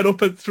like get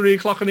up at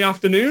 3:00 in the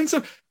afternoon.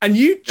 And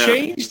you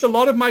changed a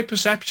lot of my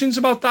perceptions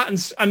about that.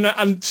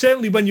 And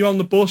certainly when you're on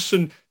the bus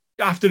and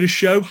after the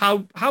show,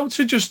 how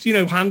to just,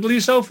 handle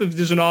yourself if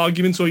there's an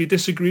argument or you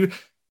disagree.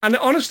 And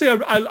honestly,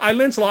 I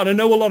learned a lot, and I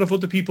know a lot of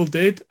other people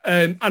did.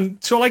 And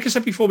so, like I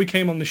said before we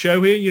came on the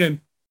show here,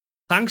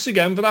 thanks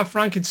again for that,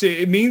 Frank.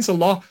 It means a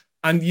lot.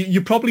 And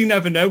you probably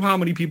never know how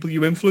many people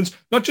you influence,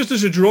 not just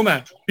as a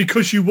drummer,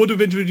 because you would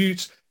have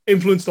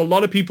influenced a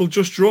lot of people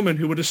just drumming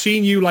who would have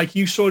seen you like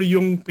you saw a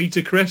young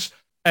Peter Criss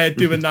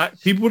doing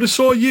that. People would have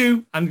saw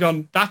you and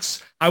gone,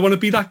 I want to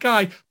be that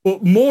guy.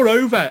 But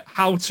moreover,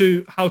 how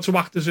to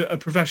act as a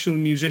professional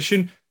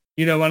musician,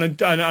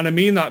 and I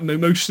mean that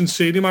most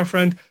sincerely, my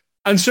friend.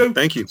 And so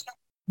thank you.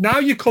 Now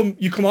you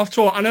come off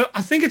tour, and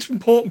I think it's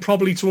important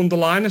probably to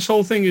underline this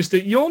whole thing is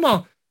that you're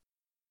not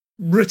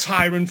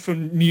retiring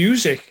from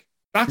music.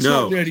 That's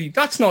No. not really,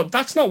 that's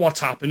not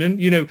what's happening.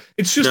 You know,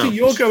 it's just No. that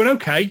you're going,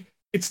 okay,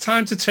 it's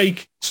time to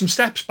take some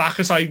steps back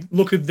as I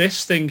look at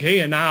this thing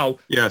here now,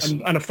 Yes.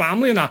 and a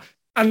family and that,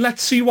 and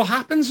let's see what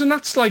happens. And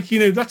that's like, you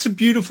know, that's a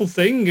beautiful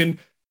thing. And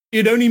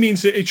it only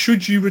means that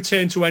should you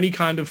return to any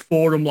kind of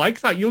forum like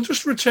that, you'll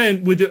just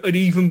return with an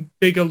even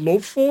bigger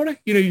love for it.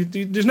 You know,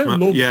 there's no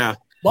love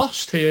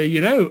lost here,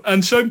 you know.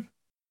 And so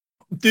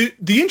the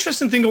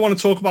interesting thing I want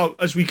to talk about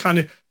as we kind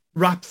of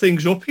wrap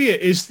things up here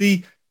is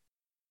the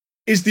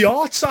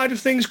art side of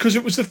things, because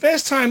it was the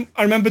first time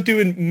I remember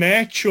doing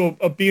merch or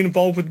being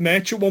involved with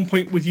merch at one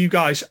point with you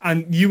guys,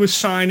 and you were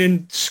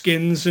signing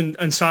skins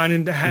and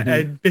signing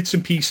bits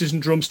and pieces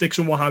and drumsticks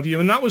and what have you,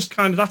 and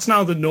that's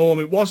now the norm.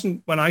 It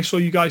wasn't when I saw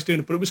you guys doing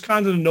it, but it was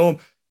kind of the norm.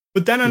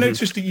 But then I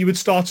noticed that you would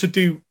start to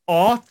do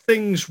art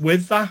things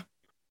with that.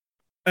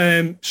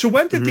 So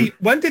when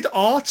did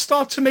art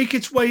start to make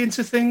its way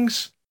into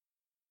things?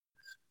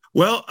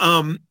 Well,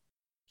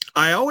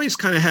 I always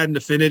kind of had an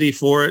affinity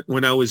for it.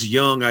 When I was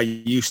young, I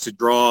used to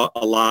draw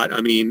a lot. I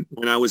mean,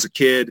 when I was a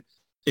kid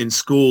in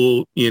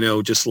school, you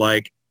know, just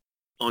like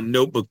on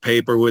notebook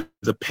paper with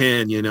a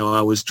pen, you know,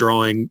 I was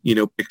drawing, you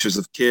know, pictures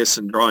of Kiss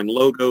and drawing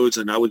logos.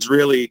 And I was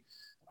really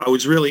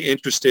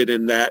interested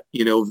in that,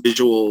 you know,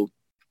 visual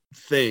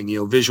thing, you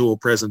know, visual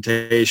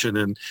presentation.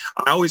 And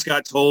I always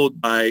got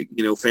told by,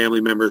 you know, family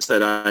members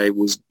that I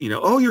was, you know,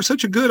 oh, you're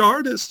such a good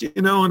artist, you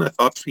know, and I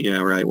thought, yeah,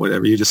 right,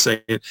 whatever, you just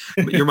say it.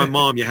 But you're my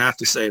mom, you have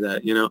to say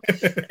that, you know.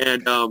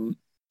 And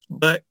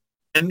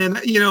and then,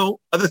 you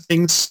know, other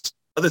things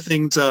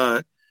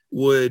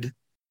would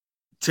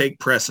take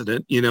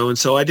precedent, you know, and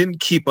so I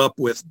didn't keep up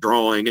with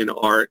drawing and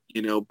art,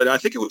 you know, but I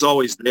think it was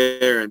always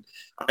there. And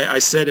I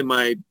said in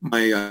my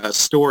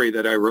story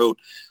that I wrote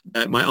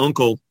that my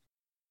uncle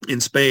in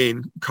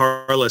Spain,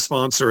 Carlos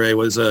Fontsere,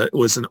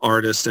 was an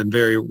artist and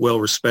very well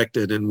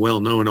respected and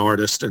well known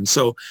artist, and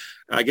so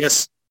I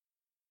guess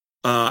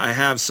I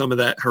have some of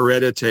that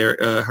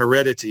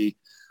heredity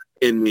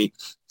in me.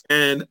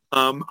 And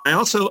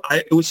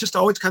it was just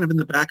always kind of in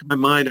the back of my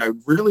mind. I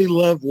really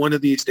love one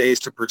of these days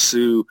to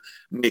pursue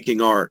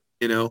making art,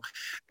 you know,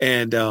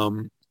 and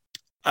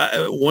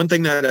one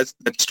thing that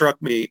struck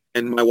me,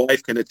 and my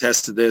wife can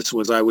attest to this,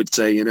 was I would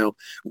say, you know,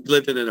 we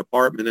lived in an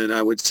apartment, and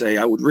I would say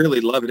I would really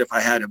love it if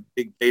I had a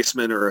big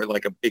basement or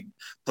like a big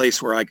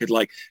place where I could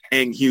like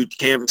hang huge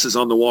canvases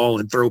on the wall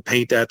and throw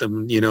paint at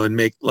them, you know, and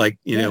make like,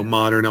 you know,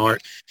 modern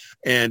art.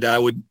 And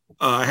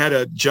I had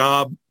a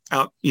job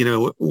out, you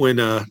know, when,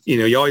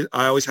 you know,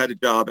 I always had a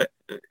job,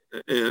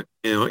 you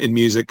know, in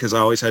music, because I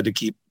always had to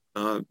keep,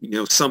 you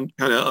know, some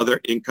kind of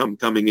other income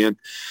coming in,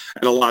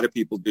 and a lot of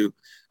people do.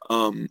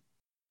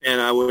 And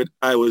I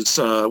was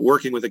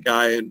working with a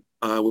guy, and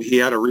he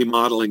had a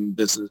remodeling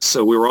business.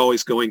 So we were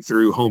always going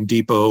through Home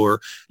Depot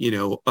or, you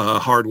know,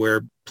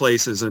 hardware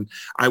places. And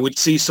I would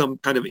see some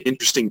kind of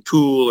interesting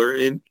tool or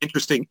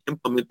interesting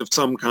implement of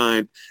some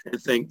kind and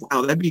think,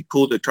 wow, that'd be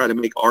cool to try to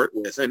make art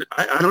with. And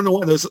I don't know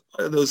why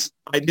those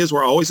ideas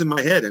were always in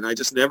my head, and I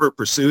just never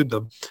pursued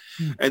them.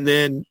 And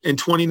then in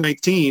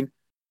 2019,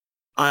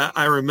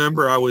 I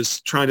remember I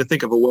was trying to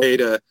think of a way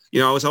to,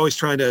 you know, I was always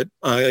trying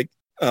to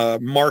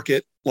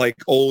market like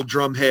old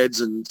drum heads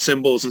and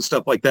cymbals and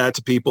stuff like that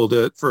to people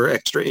for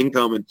extra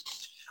income. And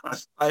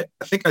I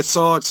think I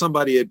saw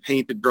somebody had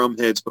painted drum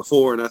heads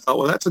before, and I thought,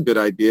 well, that's a good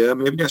idea.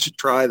 Maybe I should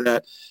try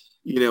that,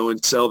 you know,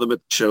 and sell them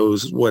at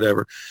shows,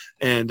 whatever.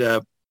 And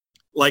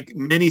like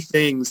many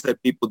things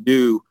that people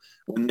do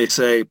when they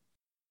say,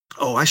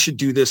 oh, I should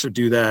do this or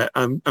do that,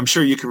 I'm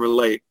sure you can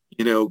relate.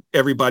 You know,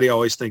 everybody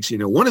always thinks, you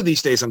know, one of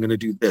these days I'm going to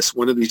do this.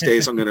 One of these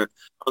days I'm going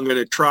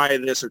to try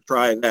this or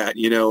try that.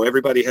 You know,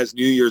 everybody has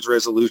New Year's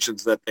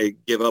resolutions that they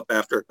give up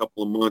after a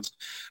couple of months.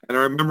 And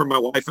I remember my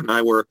wife and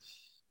I were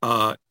in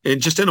a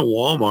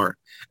Walmart,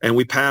 and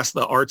we passed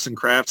the arts and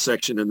crafts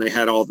section, and they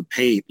had all the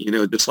paint, you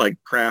know, just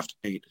like craft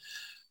paint.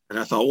 And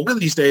I thought, well, one of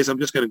these days I'm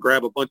just going to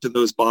grab a bunch of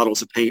those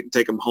bottles of paint and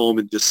take them home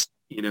and just,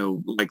 you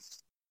know, like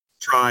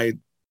try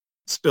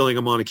spilling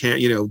them on a can,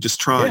 you know,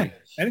 just try.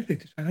 Yeah,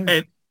 anything.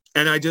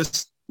 And I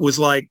just was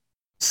like,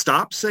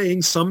 stop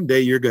saying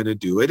someday you're going to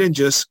do it and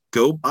just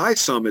go buy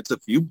some. It's a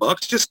few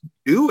bucks. Just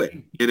do it,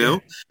 you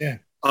know? Yeah.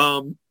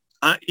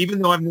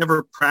 Even though I've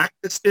never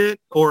practiced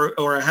it or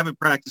I haven't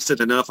practiced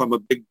it enough, I'm a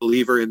big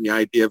believer in the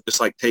idea of just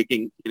like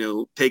taking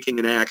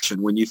an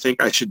action. When you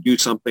think I should do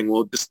something,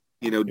 well, just,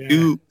 you know,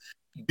 do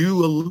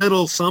a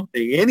little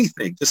something,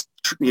 anything, just,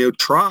 you know,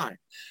 try.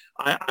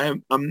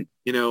 I'm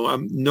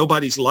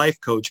nobody's life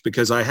coach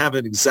because I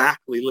haven't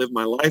exactly lived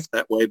my life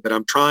that way, but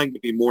I'm trying to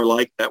be more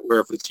like that,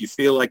 where if you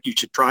feel like you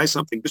should try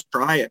something, just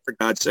try it, for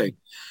God's sake.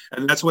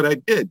 And that's what I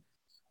did.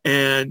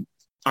 And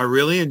I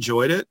really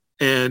enjoyed it.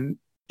 And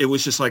it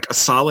was just like a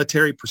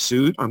solitary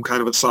pursuit. I'm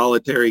kind of a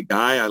solitary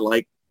guy. I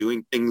like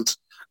doing things.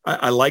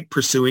 I like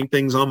pursuing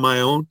things on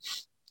my own.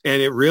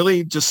 And it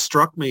really just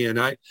struck me. And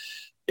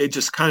it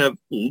just kind of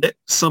lit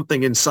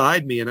something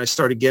inside me. And I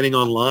started getting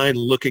online,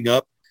 looking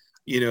up,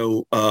 you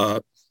know,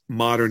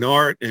 modern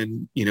art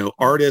and, you know,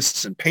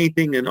 artists and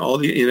painting and all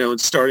the, you know, and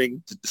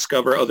starting to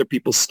discover other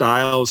people's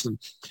styles. And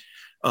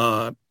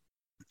And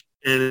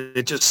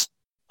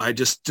I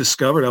just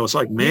discovered, I was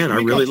like, man, I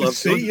really love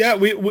see. Yeah,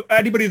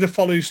 anybody that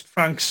follows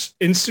Frank's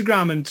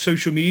Instagram and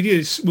social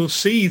medias will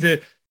see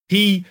that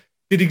he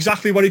did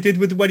exactly what he did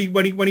with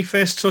when he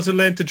first sort of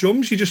learned the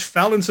drums. He just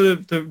fell into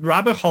the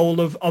rabbit hole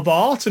of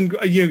art, and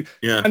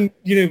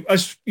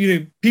as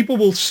people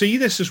will see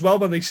this as well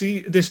when they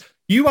see this.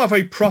 You have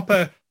a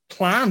proper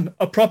plan,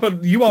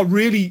 you are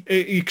really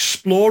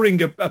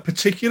exploring a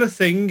particular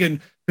thing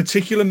and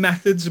particular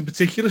methods and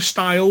particular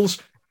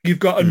styles. You've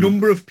got a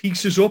number of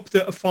pieces up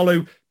that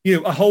follow,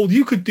 a whole,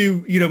 you could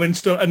do,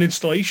 an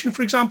installation,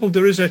 for example.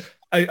 There is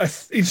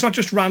it's not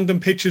just random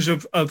pictures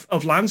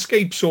of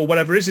landscapes or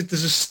whatever, is it?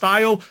 There's a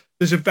style,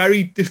 there's a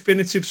very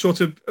definitive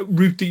sort of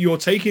route that you're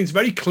taking. It's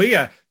very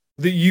clear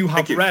that you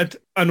have read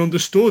and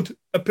understood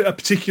a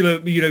particular,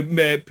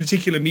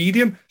 particular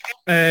medium.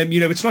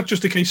 It's not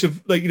just a case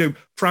of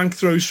Frank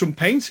throws some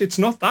paint. It's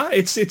not that.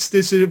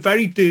 There's a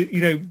very,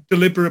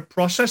 deliberate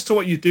process to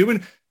what you're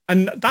doing.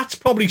 And that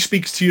probably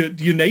speaks to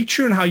your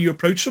nature and how you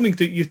approach something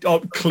that you are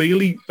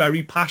clearly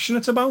very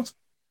passionate about.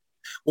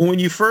 Well, when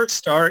you first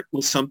start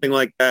with something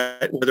like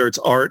that, whether it's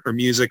art or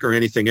music or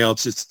anything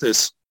else, it's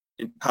this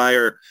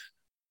entire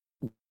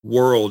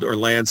world or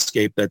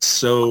landscape that's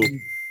so,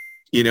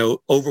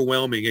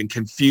 overwhelming and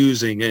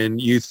confusing.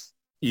 And you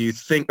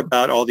think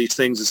about all these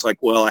things. It's like,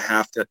 well, I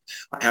have to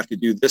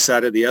do this,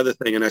 that, or the other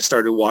thing. And I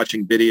started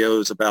watching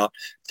videos about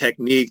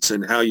techniques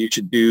and how you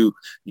should do,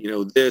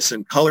 this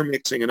and color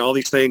mixing and all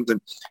these things.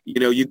 And,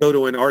 you go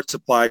to an art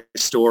supply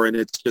store and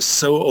it's just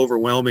so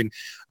overwhelming,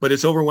 but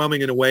it's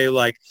overwhelming in a way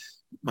like,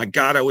 my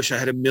God, I wish I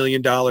had $1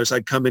 million.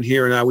 I'd come in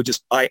here and I would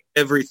just buy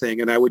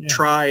everything and I would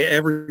try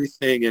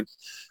everything.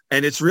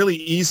 And it's really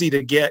easy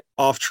to get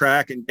off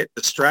track and get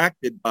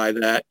distracted by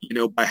that,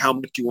 by how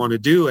much you want to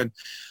do. And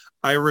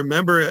I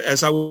remember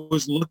as I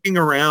was looking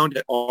around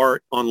at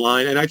art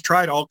online, and I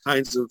tried all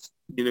kinds of,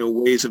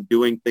 ways of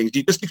doing things.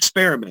 You just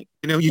experiment,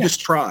 you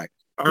just try.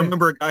 I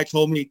remember a guy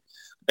told me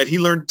that he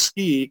learned to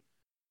ski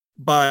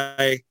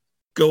by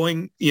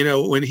going,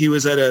 when he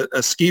was at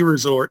a ski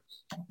resort.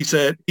 He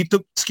said he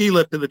took the ski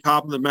lift to the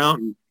top of the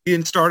mountain. He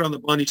didn't start on the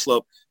bunny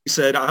slope. He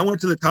said, I went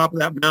to the top of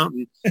that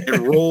mountain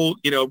and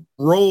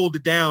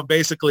rolled down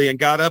basically and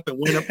got up and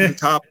went up to the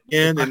top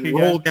again and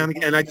rolled down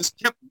again. And I just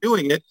kept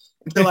doing it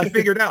until I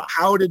figured out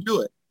how to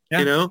do it,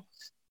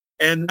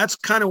 And that's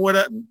kind of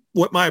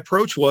what my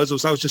approach was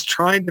I was just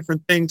trying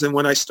different things. And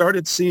when I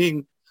started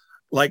seeing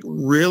like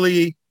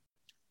really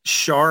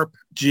sharp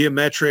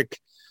geometric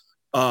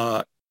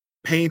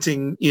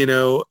painting,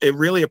 it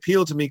really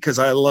appealed to me because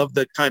I love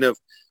the kind of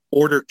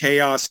order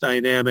chaos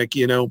dynamic,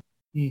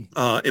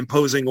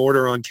 imposing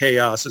order on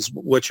chaos is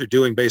what you're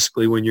doing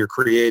basically when you're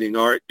creating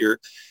art. You're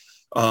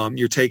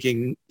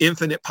taking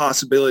infinite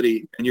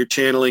possibility and you're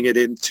channeling it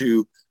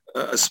into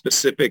a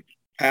specific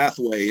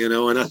pathway,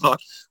 and I thought,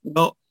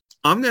 well,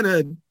 I'm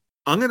going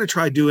to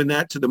try doing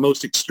that to the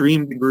most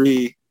extreme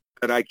degree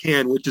that I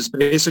can, which is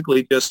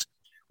basically just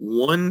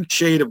one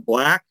shade of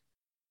black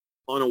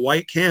on a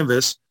white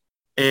canvas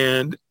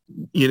and,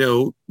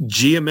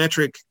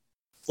 geometric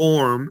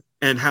form.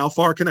 And how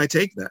far can I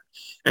take that?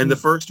 And the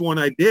first one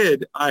I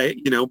did, I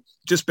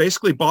just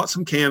basically bought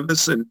some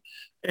canvas and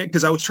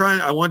because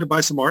I wanted to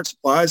buy some art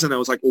supplies and I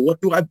was like, well, what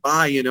do I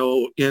buy?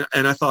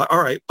 And I thought,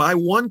 all right, buy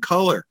one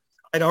color.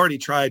 I'd already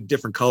tried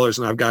different colors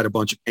and I've got a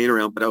bunch of paint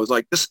around, but I was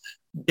like, just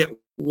get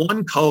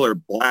one color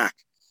black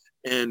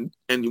and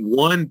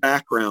one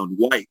background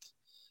white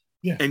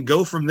and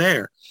go from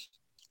there.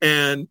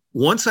 And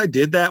once I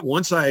did that,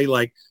 once I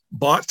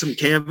bought some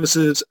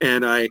canvases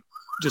and I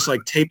just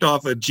taped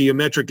off a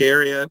geometric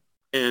area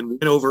and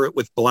went over it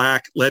with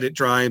black, let it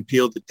dry and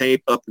peeled the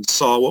tape up and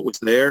saw what was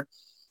there.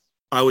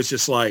 I was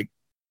just like,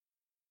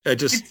 about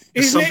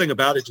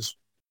it just.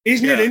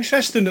 Isn't it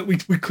interesting that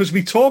because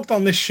we talked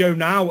on this show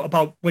now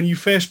about when you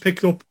first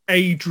picked up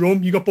a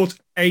drum, you got bought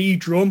a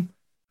drum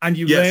and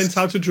you learned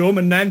how to drum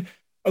and then,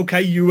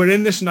 okay, you were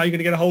in this and now you're going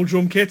to get a whole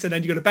drum kit and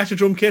then you got a better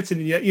drum kit and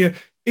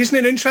isn't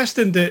it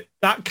interesting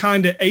that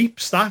kind of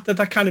apes that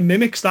kind of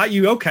mimics that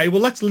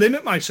well, let's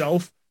limit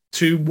myself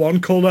to one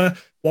color,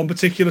 one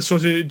particular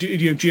sort of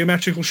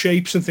geometrical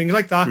shapes and things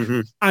like that.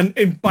 Mm-hmm.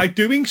 And by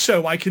doing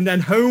so, I can then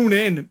hone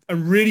in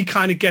and really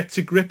kind of get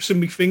to grips and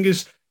my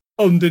fingers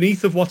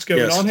underneath of what's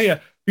going on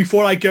here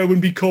before I go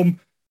and become,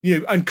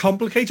 and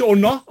complicate or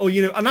not,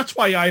 and that's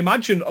why I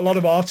imagine a lot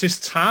of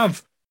artists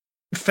have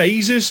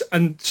phases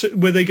and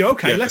where they go,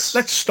 okay,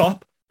 let's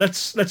stop.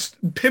 Let's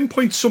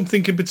pinpoint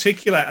something in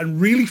particular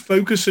and really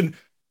focus and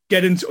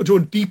get into a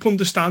deep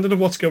understanding of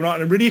what's going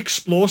on and really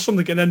explore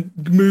something and then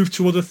move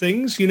to other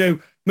things.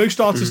 Most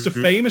artists are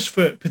famous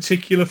for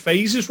particular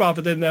phases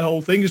rather than their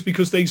whole thing is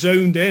because they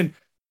zoned in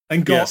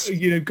and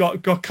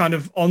got kind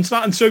of onto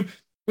that. And so,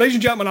 ladies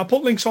and gentlemen, I'll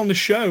put links on the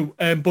show,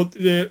 but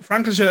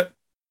Frank has a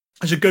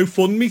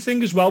GoFundMe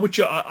thing as well, which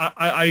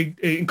I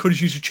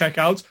encourage you to check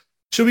out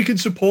so we can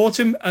support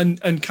him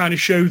and kind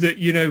of show that,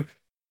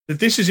 that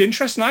this is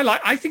interesting.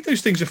 I think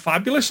those things are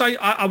fabulous.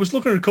 I was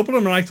looking at a couple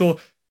of them and I thought,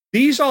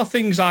 these are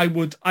things I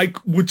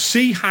would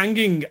see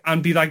hanging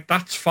and be like,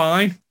 that's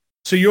fine.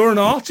 So you're an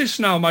artist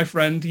now, my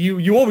friend.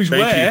 You always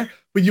Thank you.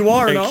 but you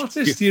are an Thank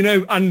artist, you. you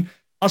know. And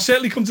I'll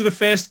certainly come to the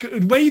first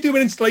when you do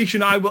an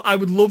installation. I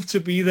would love to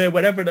be there,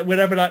 whatever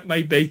that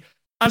may be.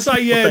 As I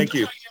Well, thank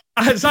you.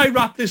 as I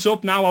wrap this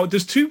up now,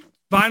 there's two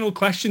final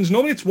questions.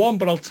 Normally it's one,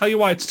 but I'll tell you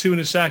why it's two in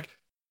a sec.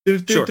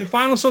 Sure. The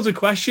final sort of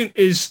question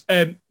is,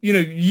 you know,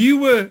 you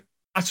were.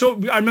 I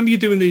remember you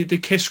doing the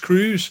Kiss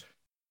cruise,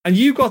 and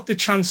you got the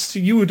chance to.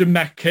 You would have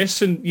met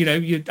Kiss, and you know,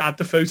 you had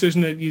the photos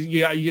and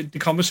you had the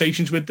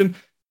conversations with them.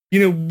 You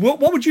know, what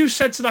would you have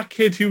said to that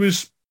kid who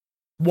was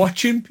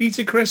watching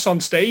Peter Criss on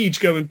stage,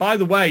 going, by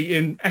the way,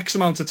 in X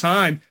amount of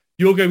time,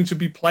 you're going to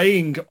be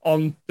playing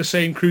on the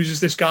same cruise as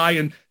this guy,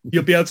 and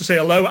you'll be able to say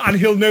hello, and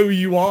he'll know who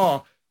you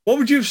are. What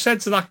would you have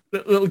said to that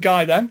little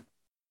guy then?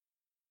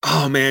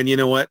 Oh man, you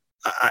know what?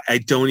 I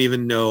don't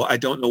even know. I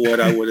don't know what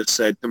I would have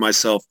said to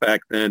myself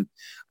back then.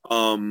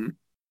 God,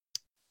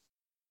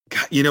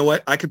 you know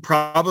what? I could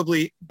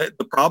probably,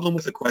 the problem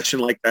with a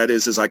question like that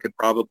is I could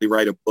probably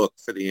write a book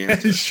for the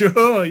answer.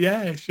 Sure.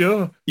 Yeah,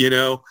 sure. You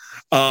know,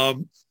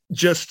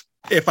 just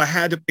if I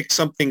had to pick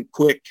something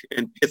quick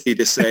and pithy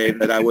to say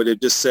that I would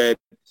have just said,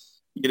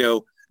 you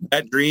know,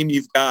 that dream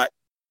you've got,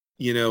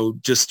 you know,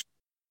 just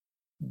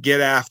get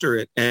after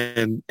it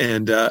and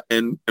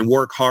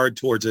work hard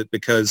towards it,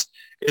 because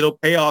it'll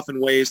pay off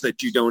in ways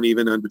that you don't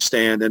even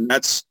understand. And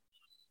that's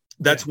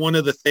one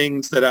of the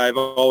things that I've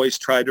always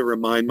tried to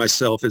remind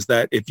myself, is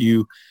that if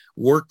you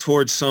work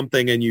towards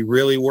something and you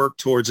really work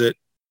towards it,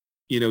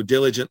 you know,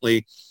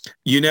 diligently,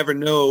 you never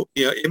know,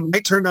 you know, it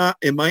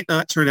might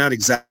not turn out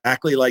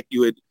exactly like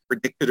you had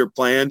predicted or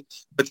planned,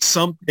 but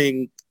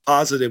something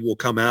positive will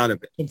come out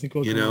of it, Something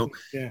called, you know?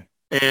 Yeah.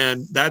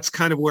 And that's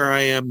kind of where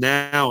I am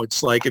now.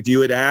 It's like, if you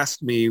had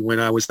asked me when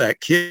I was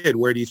that kid,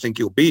 where do you think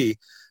you'll be?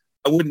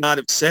 I would not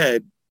have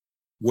said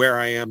where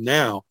I am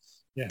now.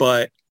 Yeah.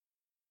 But,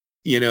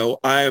 you know,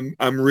 I'm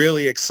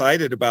really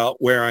excited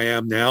about where I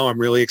am now. I'm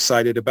really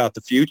excited about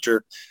the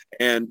future.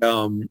 And,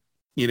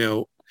 you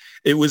know,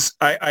 it was,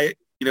 you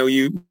know,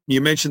 you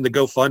mentioned the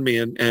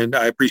GoFundMe, and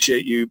I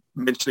appreciate you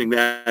mentioning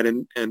that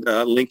and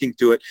linking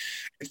to it.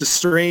 It's a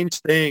strange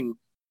thing,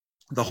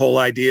 the whole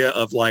idea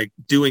of like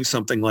doing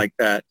something like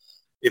that.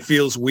 It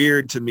feels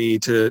weird to me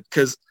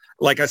because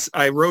like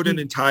I wrote an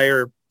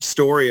entire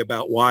story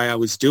about why I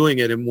was doing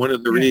it. And one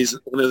of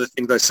the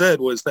things I said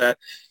was that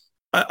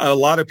a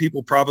lot of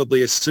people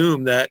probably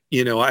assume that,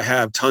 you know, I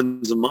have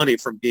tons of money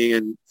from being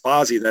in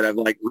Fozzy, that I've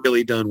like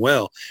really done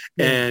well.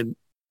 Yeah. And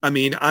I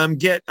mean, I'm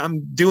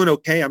doing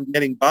okay. I'm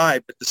getting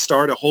by, but to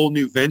start a whole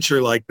new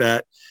venture like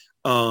that,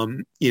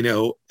 you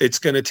know, it's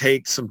going to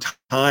take some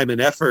time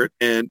and effort.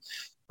 And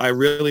I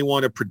really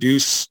want to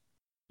produce,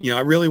 you know,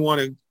 I really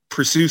want to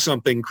pursue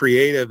something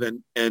creative,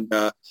 and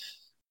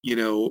you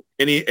know,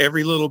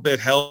 every little bit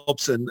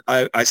helps. And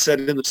I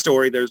said it in the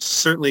story, there's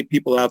certainly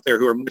people out there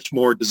who are much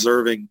more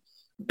deserving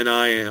than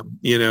I am,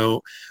 you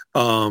know.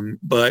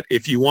 But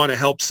if you want to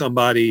help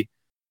somebody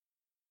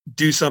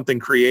do something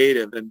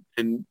creative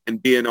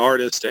and be an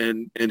artist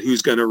and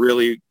who's going to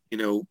really, you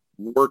know,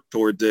 work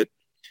towards it,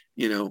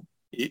 you know,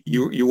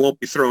 you won't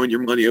be throwing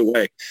your money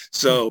away.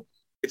 So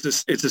it's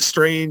a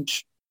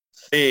strange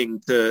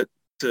thing to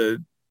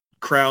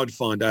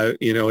crowdfund.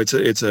 You know, it's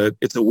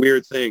a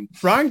weird thing,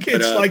 Frank. But,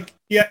 it's like,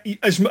 yeah,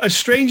 as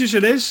strange as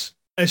it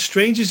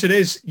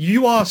is,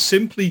 you are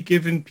simply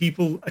giving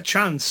people a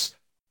chance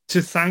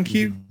to thank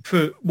you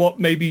for what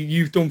maybe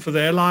you've done for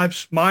their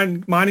lives,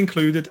 mine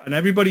included, and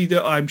everybody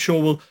that I'm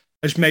sure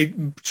has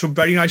made some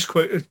very nice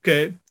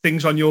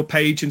things on your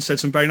page and said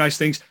some very nice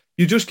things.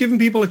 You're just giving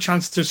people a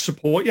chance to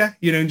support you,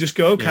 you know, and just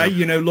go, okay,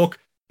 you know, look,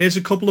 here's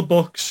a couple of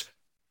bucks.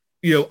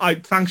 You know,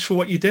 thanks for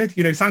what you did.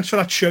 You know, thanks for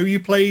that show you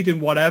played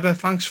and whatever.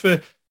 Thanks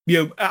for,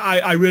 you know,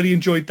 I really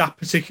enjoyed that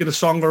particular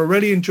song, or I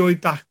really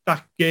enjoyed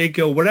that gig,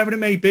 or whatever it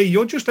may be.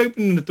 You're just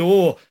opening the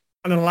door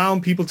and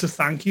allowing people to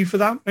thank you for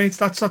that, mate.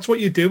 That's what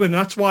you're doing. And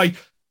that's why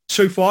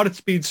so far it's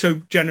been so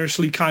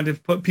generously kind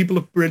of people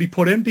have really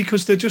put in,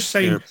 because they're just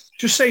saying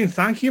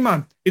thank you,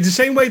 man. It's the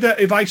same way that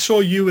if I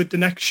saw you at the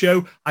next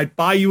show, I'd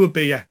buy you a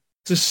beer.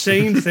 It's the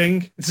same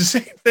thing. It's the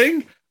same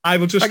thing. I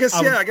guess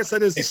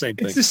that is the same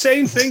thing. It's the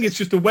same thing. It's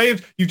just a way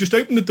of, you just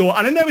open the door.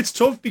 And I know it's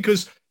tough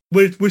because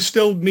we're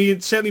still,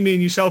 certainly me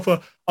and yourself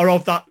are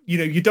of that, you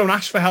know, you don't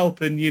ask for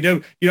help, and you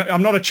know,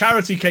 I'm not a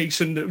charity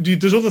case, and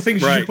there's other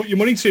things you put your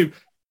money to.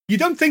 You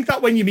don't think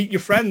that when you meet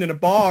your friend in a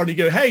bar and you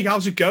go, hey,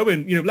 how's it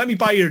going? You know, let me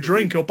buy you a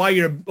drink, or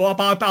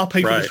I'll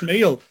pay for this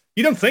meal.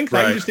 You don't think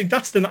that. You just think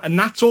and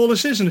that's all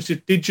this is, and it's a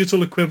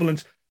digital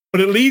equivalent.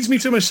 But it leads me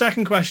to my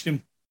second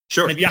question.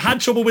 Sure. If you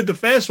had trouble with the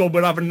first one,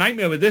 we'll have a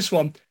nightmare with this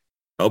one.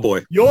 Oh,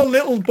 boy. Your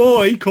little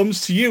boy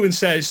comes to you and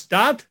says,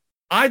 Dad,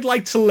 I'd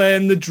like to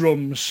learn the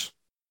drums.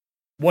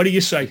 What do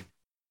you say?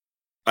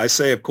 I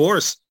say, of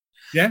course.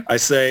 Yeah. I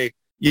say,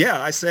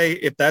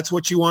 if that's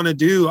what you want to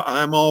do,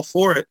 I'm all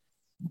for it.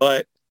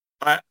 But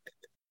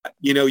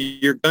you know,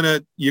 you're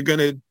gonna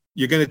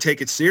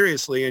take it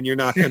seriously, and you're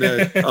not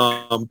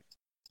gonna,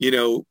 you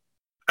know,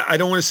 I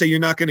don't want to say you're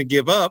not going to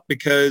give up,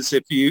 because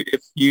if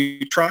you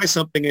try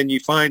something and you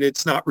find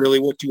it's not really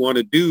what you want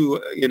to do,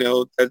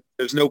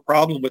 there's no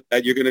problem with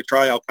that. You're going to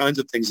try all kinds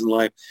of things in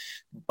life.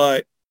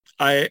 But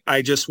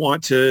I just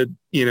want to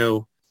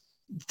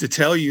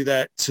tell you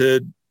that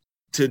to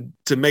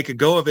make a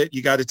go of it,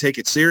 you got to take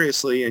it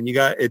seriously, and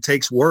it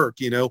takes work.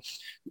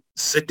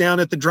 Sit down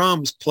at the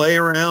drums, play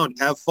around,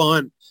 have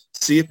fun,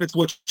 see if it's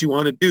what you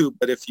want to do.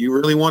 But if you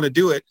really want to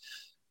do it,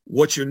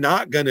 what you're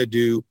not going to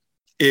do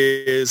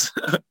is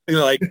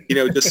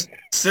just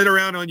sit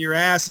around on your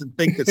ass and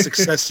think that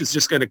success is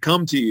just going to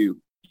come to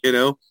you,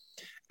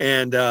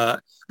 and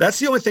that's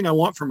the only thing I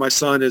want for my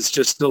son, is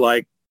just to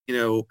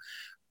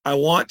I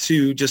want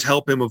to just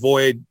help him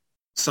avoid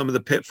some of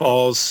the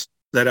pitfalls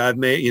that I've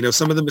made,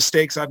 some of the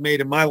mistakes I've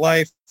made in my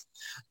life.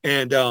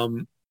 And,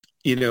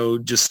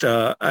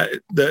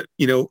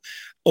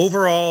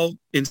 overall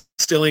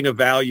instilling of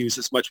values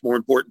is much more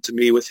important to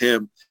me with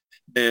him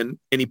than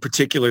any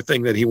particular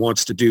thing that he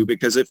wants to do.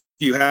 Because if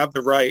you have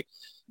the right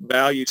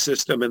value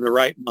system and the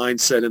right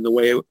mindset and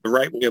the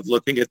right way of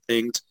looking at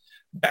things,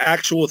 the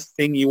actual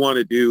thing you want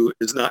to do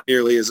is not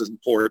nearly as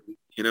important,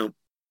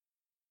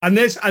 And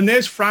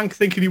there's Frank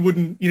thinking he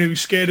wouldn't,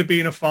 he's scared of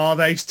being a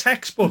father. He's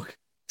textbook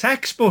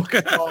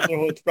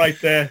fatherhood right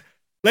there.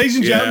 Ladies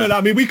and gentlemen,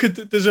 I mean,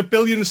 there's a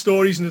billion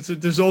stories and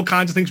there's all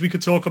kinds of things we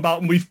could talk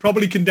about, and we've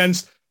probably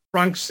condensed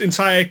Frank's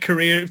entire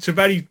career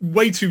to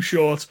way too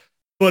short.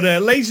 But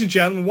ladies and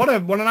gentlemen, what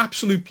an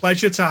absolute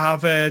pleasure to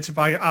have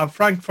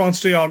Frank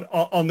Fontsere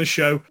on the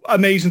show.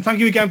 Amazing. Thank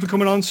you again for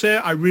coming on,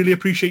 sir. I really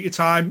appreciate your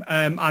time,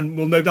 and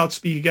we'll no doubt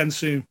speak again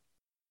soon.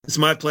 It's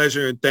my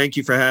pleasure, and thank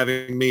you for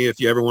having me. If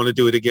you ever want to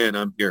do it again,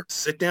 I'm here.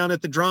 Sit down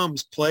at the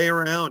drums, play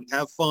around,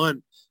 have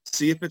fun,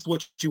 see if it's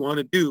what you want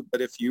to do.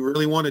 But if you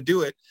really want to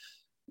do it,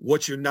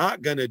 what you're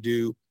not going to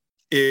do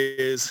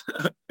is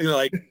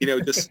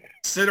just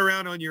sit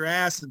around on your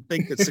ass and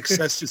think that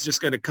success is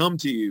just going to come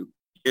to you,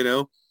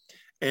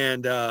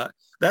 and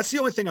that's the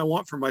only thing I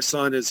want for my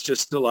son, is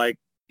just to I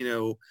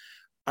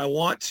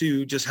want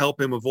to just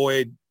help him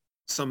avoid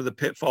some of the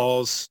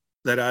pitfalls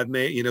that I've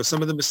made,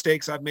 some of the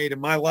mistakes I've made in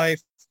my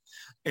life.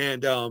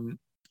 And,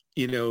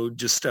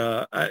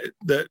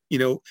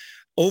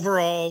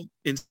 overall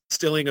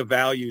instilling of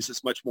values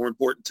is much more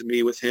important to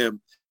me with him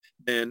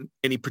than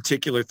any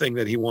particular thing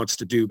that he wants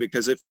to do.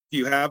 Because if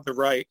you have the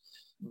right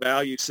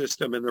value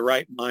system and the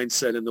right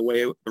mindset and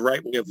the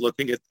right way of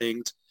looking at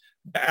things,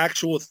 the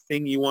actual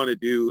thing you want to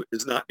do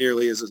is not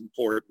nearly as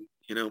important,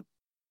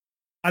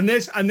 And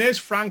there's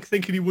Frank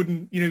thinking he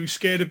wouldn't, he's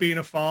scared of being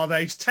a father.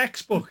 He's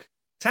textbook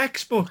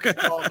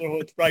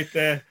fatherhood right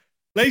there.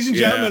 Ladies and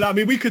gentlemen, I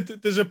mean,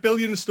 there's a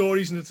billion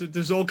stories and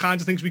there's all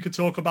kinds of things we could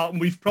talk about,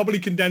 and we've probably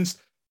condensed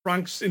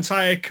Frank's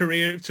entire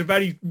career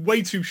to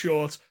way too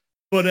short.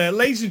 But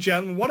ladies and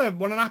gentlemen, what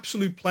an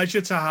absolute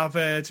pleasure to have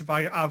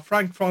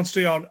Frank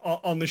Fontsere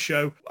on the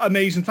show.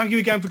 Amazing. Thank you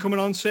again for coming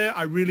on, sir.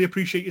 I really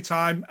appreciate your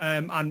time,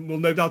 and we'll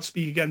no doubt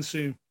speak again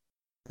soon.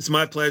 It's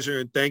my pleasure,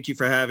 and thank you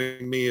for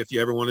having me. If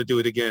you ever want to do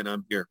it again,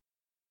 I'm here.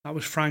 That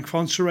was Frank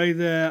Fontsere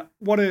there.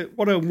 What a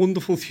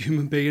wonderful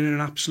human being and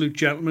an absolute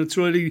gentleman.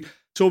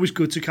 It's always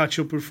good to catch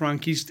up with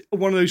Frank. He's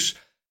one of those,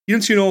 you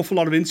don't see an awful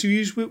lot of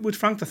interviews with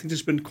Frank. I think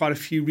there's been quite a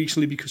few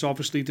recently because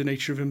obviously the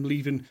nature of him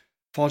leaving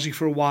Fozzy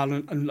for a while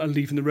and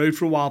leaving the road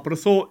for a while. But I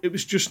thought it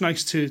was just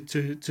nice to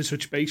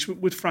touch base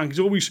with Frank. He's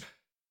always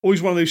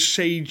one of those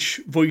sage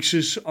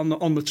voices on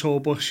the tour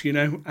bus,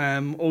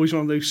 always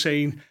one of those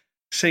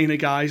saner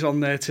guys on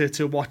there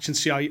to watch and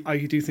see how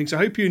you do things. I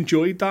hope you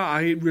enjoyed that.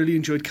 I really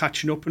enjoyed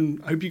catching up,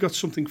 and I hope you got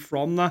something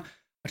from that.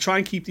 I try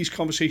and keep these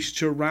conversations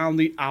to around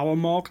the hour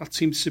mark. That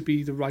seems to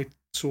be the right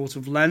sort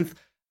of length.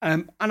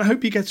 And I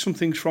hope you get some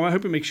things from it. I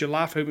hope it makes you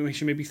laugh. I hope it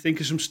makes you maybe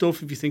think of some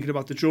stuff if you're thinking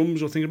about the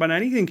drums or thinking about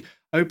anything.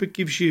 I hope it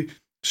gives you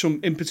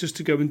some impetus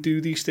to go and do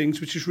these things,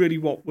 which is really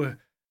what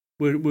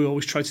we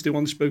always try to do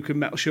on the Spoken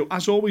Metal Show.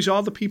 As always,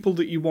 are the people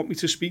that you want me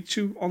to speak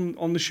to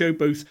on the show,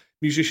 both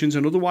musicians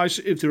and otherwise.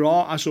 If there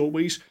are, as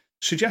always,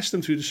 suggest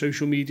them through the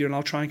social media, and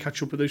I'll try and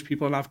catch up with those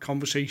people and have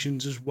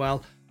conversations as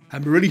well. I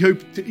really hope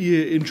that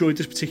you enjoyed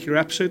this particular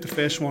episode, the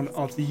first one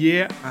of the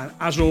year. And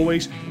as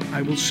always,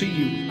 I will see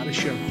you at a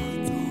show.